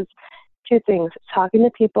 which is two things: talking to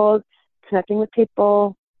people, connecting with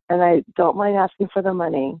people, and I don't mind asking for the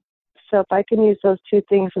money. So if I can use those two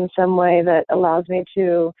things in some way that allows me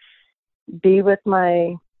to be with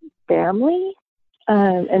my family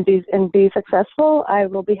and be successful, I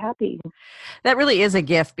will be happy. That really is a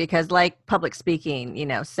gift, because like public speaking,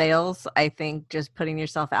 sales, I think just putting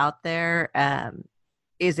yourself out there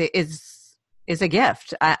is a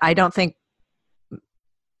gift. I don't think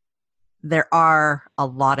there are a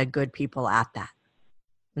lot of good people at that.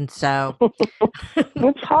 And so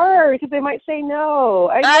it's hard because they might say no.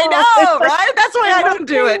 I know, right? That's why I don't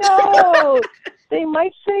do it. No. They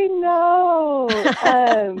might say no.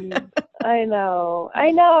 I know.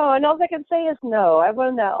 And all I can say is no. I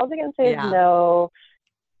want to know. All I can say is no.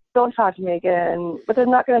 Don't talk to me again. But they're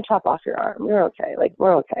not going to chop off your arm. You're okay. Like,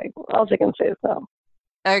 we're okay. All I can say is no.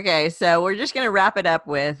 Okay, so we're just going to wrap it up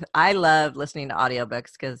with, I love listening to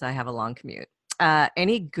audiobooks because I have a long commute.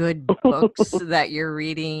 Any good books that you're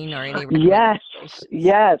reading or any recommendations?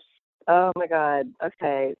 Yes. Oh my God.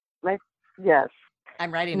 Okay. Yes.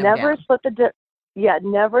 I'm writing them down. Never split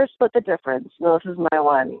the difference. No, this is my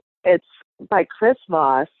one. It's by Chris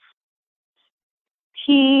Voss.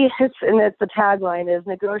 And it's the tagline is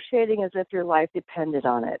negotiating as if your life depended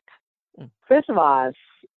on it. Chris Voss,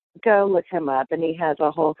 go look him up, and he has a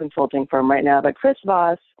whole consulting firm right now. But Chris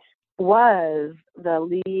Voss was the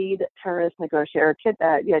lead terrorist negotiator for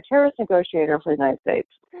the United States.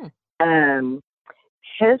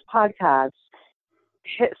 His podcast,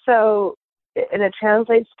 and it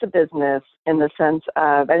translates to business in the sense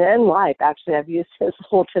of, and in life, actually, I've used his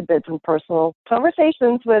whole tidbits in personal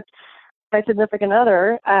conversations with my significant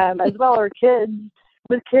other, as well, or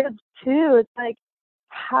with kids too. It's like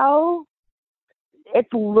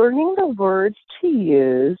it's learning the words to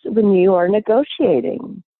use when you are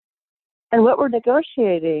negotiating. And what we're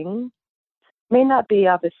negotiating may not be,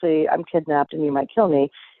 obviously, I'm kidnapped and you might kill me.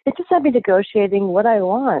 It just might be negotiating what I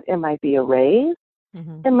want. It might be a raise.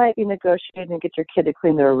 Mm-hmm. It might be negotiating to get your kid to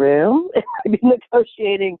clean their room. It might be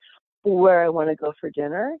negotiating where I want to go for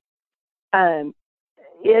dinner.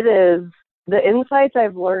 It is the insights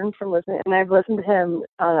I've learned from listening, and I've listened to him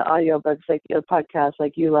on audiobooks, like your podcast,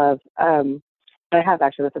 like you love. I have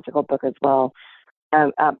actually the physical book as well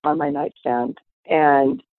on my nightstand.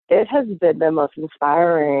 And it has been the most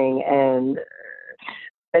inspiring and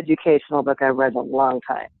educational book I've read in a long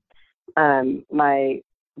time. My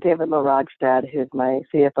David Moragstad, who's my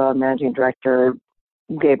CFO and managing director,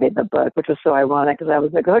 gave me the book, which was so ironic because I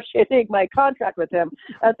was negotiating my contract with him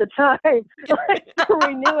at the time to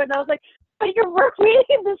renew it. And I was like, but we're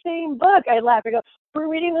reading the same book. I laugh. I go, we're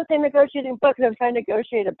reading the same negotiating book, and I'm trying to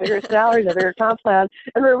negotiate a bigger salary and a bigger comp plan,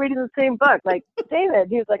 and we're reading the same book. Like, David,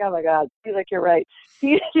 he was like, oh my God. He's like, you're right.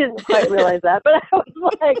 He didn't quite realize that. But I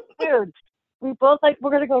was like, dude, we both we're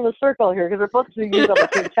going to go in a circle here because we're both going to use all the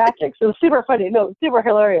same tactics. It was super funny. No, super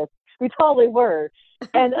hilarious. We totally were.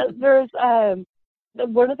 And there's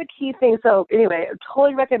one of the key things. So anyway, I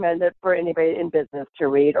totally recommend it for anybody in business to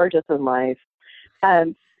read or just in life.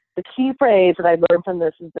 The key phrase that I learned from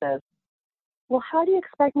this is this: well, how do you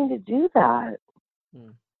expect me to do that?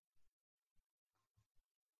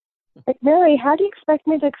 Like, Mary, how do you expect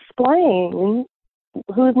me to explain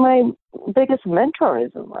who my biggest mentor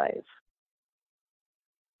is in life?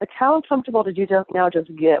 Like, how uncomfortable did you just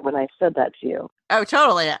get when I said that to you? Oh,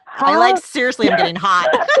 totally. Seriously, I'm getting hot.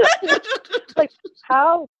 Like,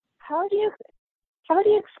 how do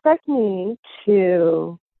you expect me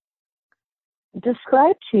to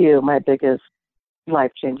describe to you my biggest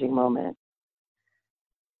life-changing moment?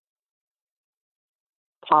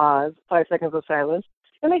 Pause. 5 seconds of silence.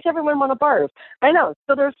 It makes everyone want to barf. I know.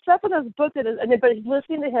 So there's stuff in this book but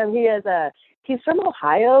listening to him, he's from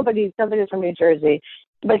Ohio, but he sounds like he's from New Jersey.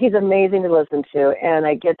 But he's amazing to listen to, and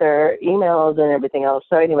I get their emails and everything else.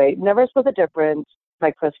 So anyway, Never Split the Difference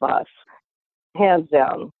by Chris Voss. Hands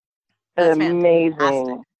down. That's amazing.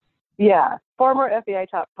 Fantastic. Yeah. Former FBI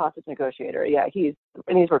top hostage negotiator. Yeah, he's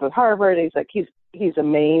worked with Harvard. He's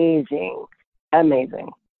amazing.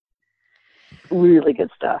 Amazing. Really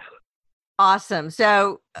good stuff. Awesome.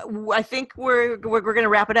 So I think we're going to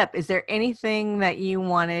wrap it up. Is there anything that you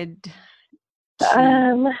wanted to...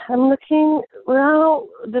 I'm looking,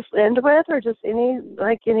 just end with, or just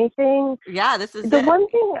anything. Yeah, this is the one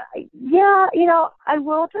thing. Yeah, I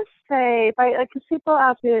will just say, because people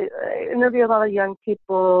ask me, I interview a lot of young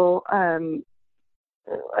people.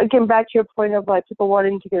 Again, back to your point of people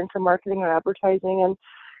wanting to get into marketing or advertising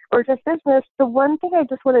or just business. The one thing I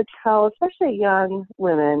just want to tell, especially young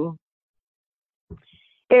women,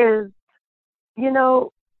 is,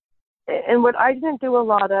 and what I didn't do a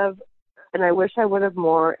lot of, and I wish I would have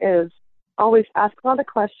more, is always ask a lot of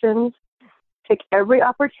questions. Take every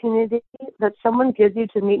opportunity that someone gives you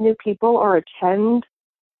to meet new people or attend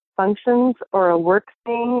functions or a work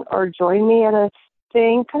thing or join me at a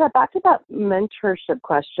thing. Kind of back to that mentorship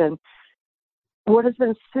question. What has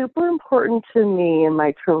been super important to me in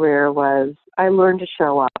my career was I learned to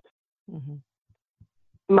show up. Mm-hmm.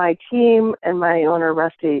 My team and my owner,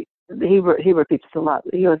 Rusty, he repeats this a lot.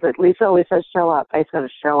 He was like, Lissa always says show up. I just got to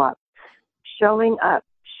show up. Showing up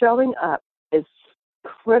is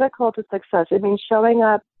critical to success. I mean, showing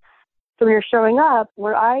up, so when you're showing up,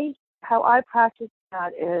 how I practice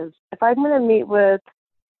that is, if I'm going to meet with,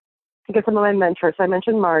 I guess some of my mentors, so I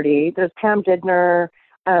mentioned Marty, there's Pam Didner,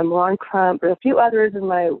 Ron Crump, there's a few others in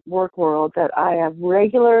my work world that I have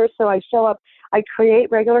regular, so I show up, I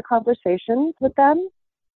create regular conversations with them.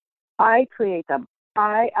 I create them.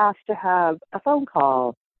 I ask to have a phone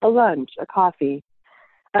call, a lunch, a coffee.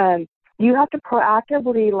 You have to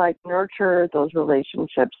proactively like nurture those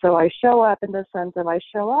relationships. So I show up in the sense of I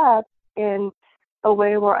show up in a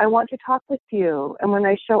way where I want to talk with you. And when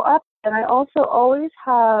I show up, and I also always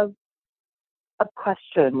have a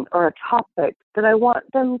question or a topic that I want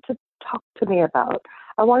them to talk to me about.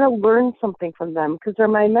 I want to learn something from them because they're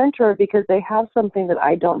my mentor, because they have something that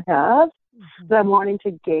I don't have that I'm wanting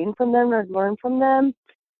to gain from them or learn from them.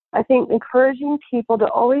 I think encouraging people to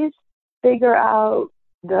always figure out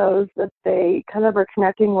those that they kind of are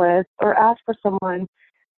connecting with, or ask for someone,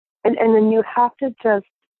 and then you have to just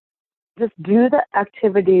do the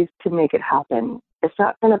activities to make it happen. It's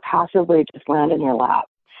not going to passively just land in your lap.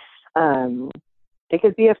 It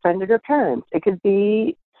could be a friend of your parents. It could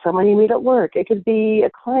be someone you meet at work. It could be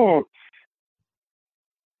a client.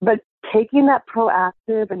 But taking that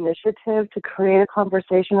proactive initiative to create a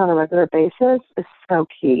conversation on a regular basis is so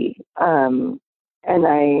key. And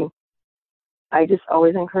I just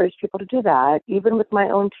always encourage people to do that. Even with my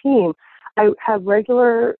own team, I have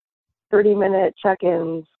regular 30-minute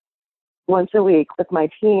check-ins once a week with my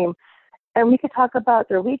team. And we could talk about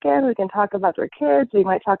their weekend. We can talk about their kids. We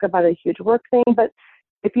might talk about a huge work thing. But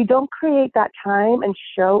if you don't create that time and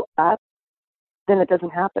show up, then it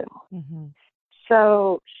doesn't happen. Mm-hmm.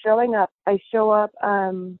 So showing up, I show up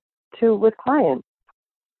with clients.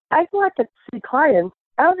 I go out to see clients.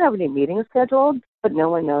 I don't have any meetings scheduled, but no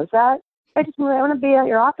one knows that. I want to be at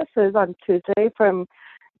your offices on Tuesday can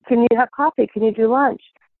you have coffee? Can you do lunch?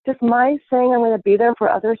 Just my saying I'm going to be there for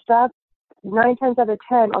other stuff, 9 times out of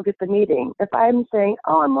 10, I'll get the meeting. If I'm saying,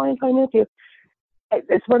 I'm only going to meet you,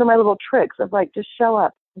 it's one of my little tricks of like, just show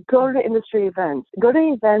up. Go to industry events. Go to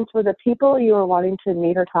events where the people you are wanting to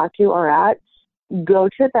meet or talk to are at. Go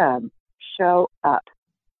to them. Show up.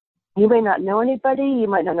 You may not know anybody. You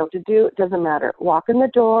might not know what to do. It doesn't matter. Walk in the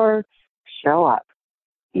door. Show up.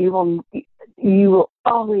 You will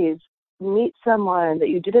always meet someone that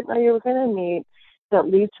you didn't know you were going to meet, that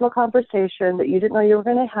leads to a conversation that you didn't know you were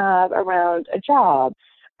going to have around a job,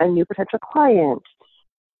 a new potential client.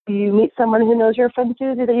 You meet someone who knows your friend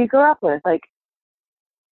Susie that you grew up with. Like,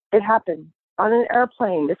 it happened on an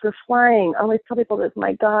airplane. If you're flying, I always tell people this,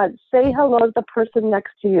 my God, say hello to the person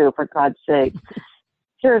next to you, for God's sake.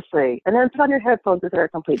 Seriously. And then put on your headphones if they're a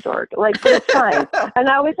complete dork. Like, but it's fine. And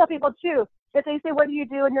I always tell people, too, if they say, what do you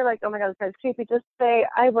do? And you're like, oh, my God, this guy's creepy. Just say,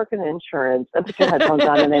 I work in insurance. And put your headphones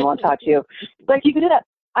on and they won't talk to you. Like, you can do that.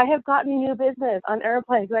 I have gotten new business on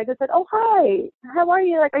airplanes. And I just said, oh, hi. How are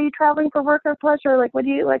you? Like, are you traveling for work or pleasure? Like, what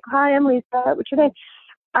do you, like, hi, I'm Lisa. What's your name?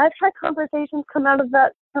 I've had conversations come out of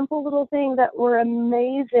that simple little thing that were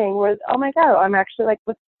amazing. Where, oh, my God, I'm actually like,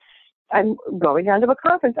 I'm going down to a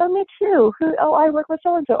conference. Oh, me too. I work with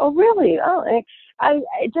so-and-so. Oh, really? Oh, it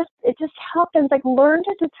just happens. Like, learn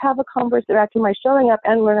to just have a conversation. Actually, my showing up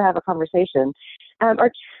and learn to have a conversation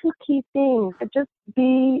are two key things. Just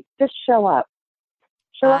show up.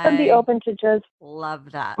 Show up and be open to just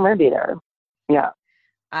love that. I'm going to be there. Yeah.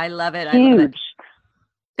 I love it. Huge. I love it.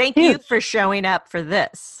 Thank you for showing up for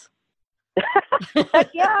this.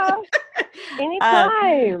 Yeah.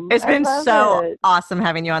 Anytime. It's been so awesome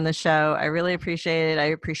having you on the show. I really appreciate it. I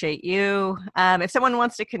appreciate you. If someone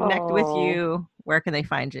wants to connect with you, where can they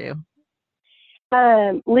find you?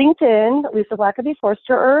 LinkedIn, Lissa Blackaby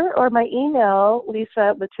Forsterer, or my email,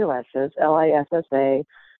 Lissa with 2 S's, Lissa,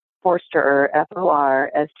 Forsterer,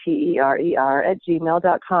 FORSTERER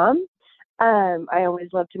 @gmail.com. I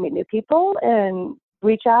always love to meet new people and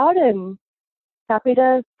reach out, and happy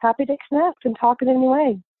to connect and talk in any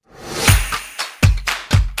way.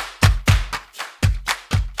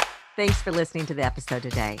 Thanks for listening to the episode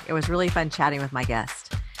today. It was really fun chatting with my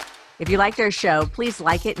guest. If you liked our show, please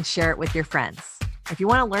like it and share it with your friends. If you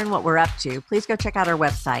want to learn what we're up to, please go check out our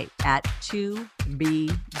website at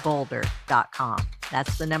 2bboulder.com.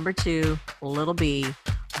 That's the number 2, little b,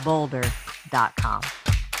 boulder.com.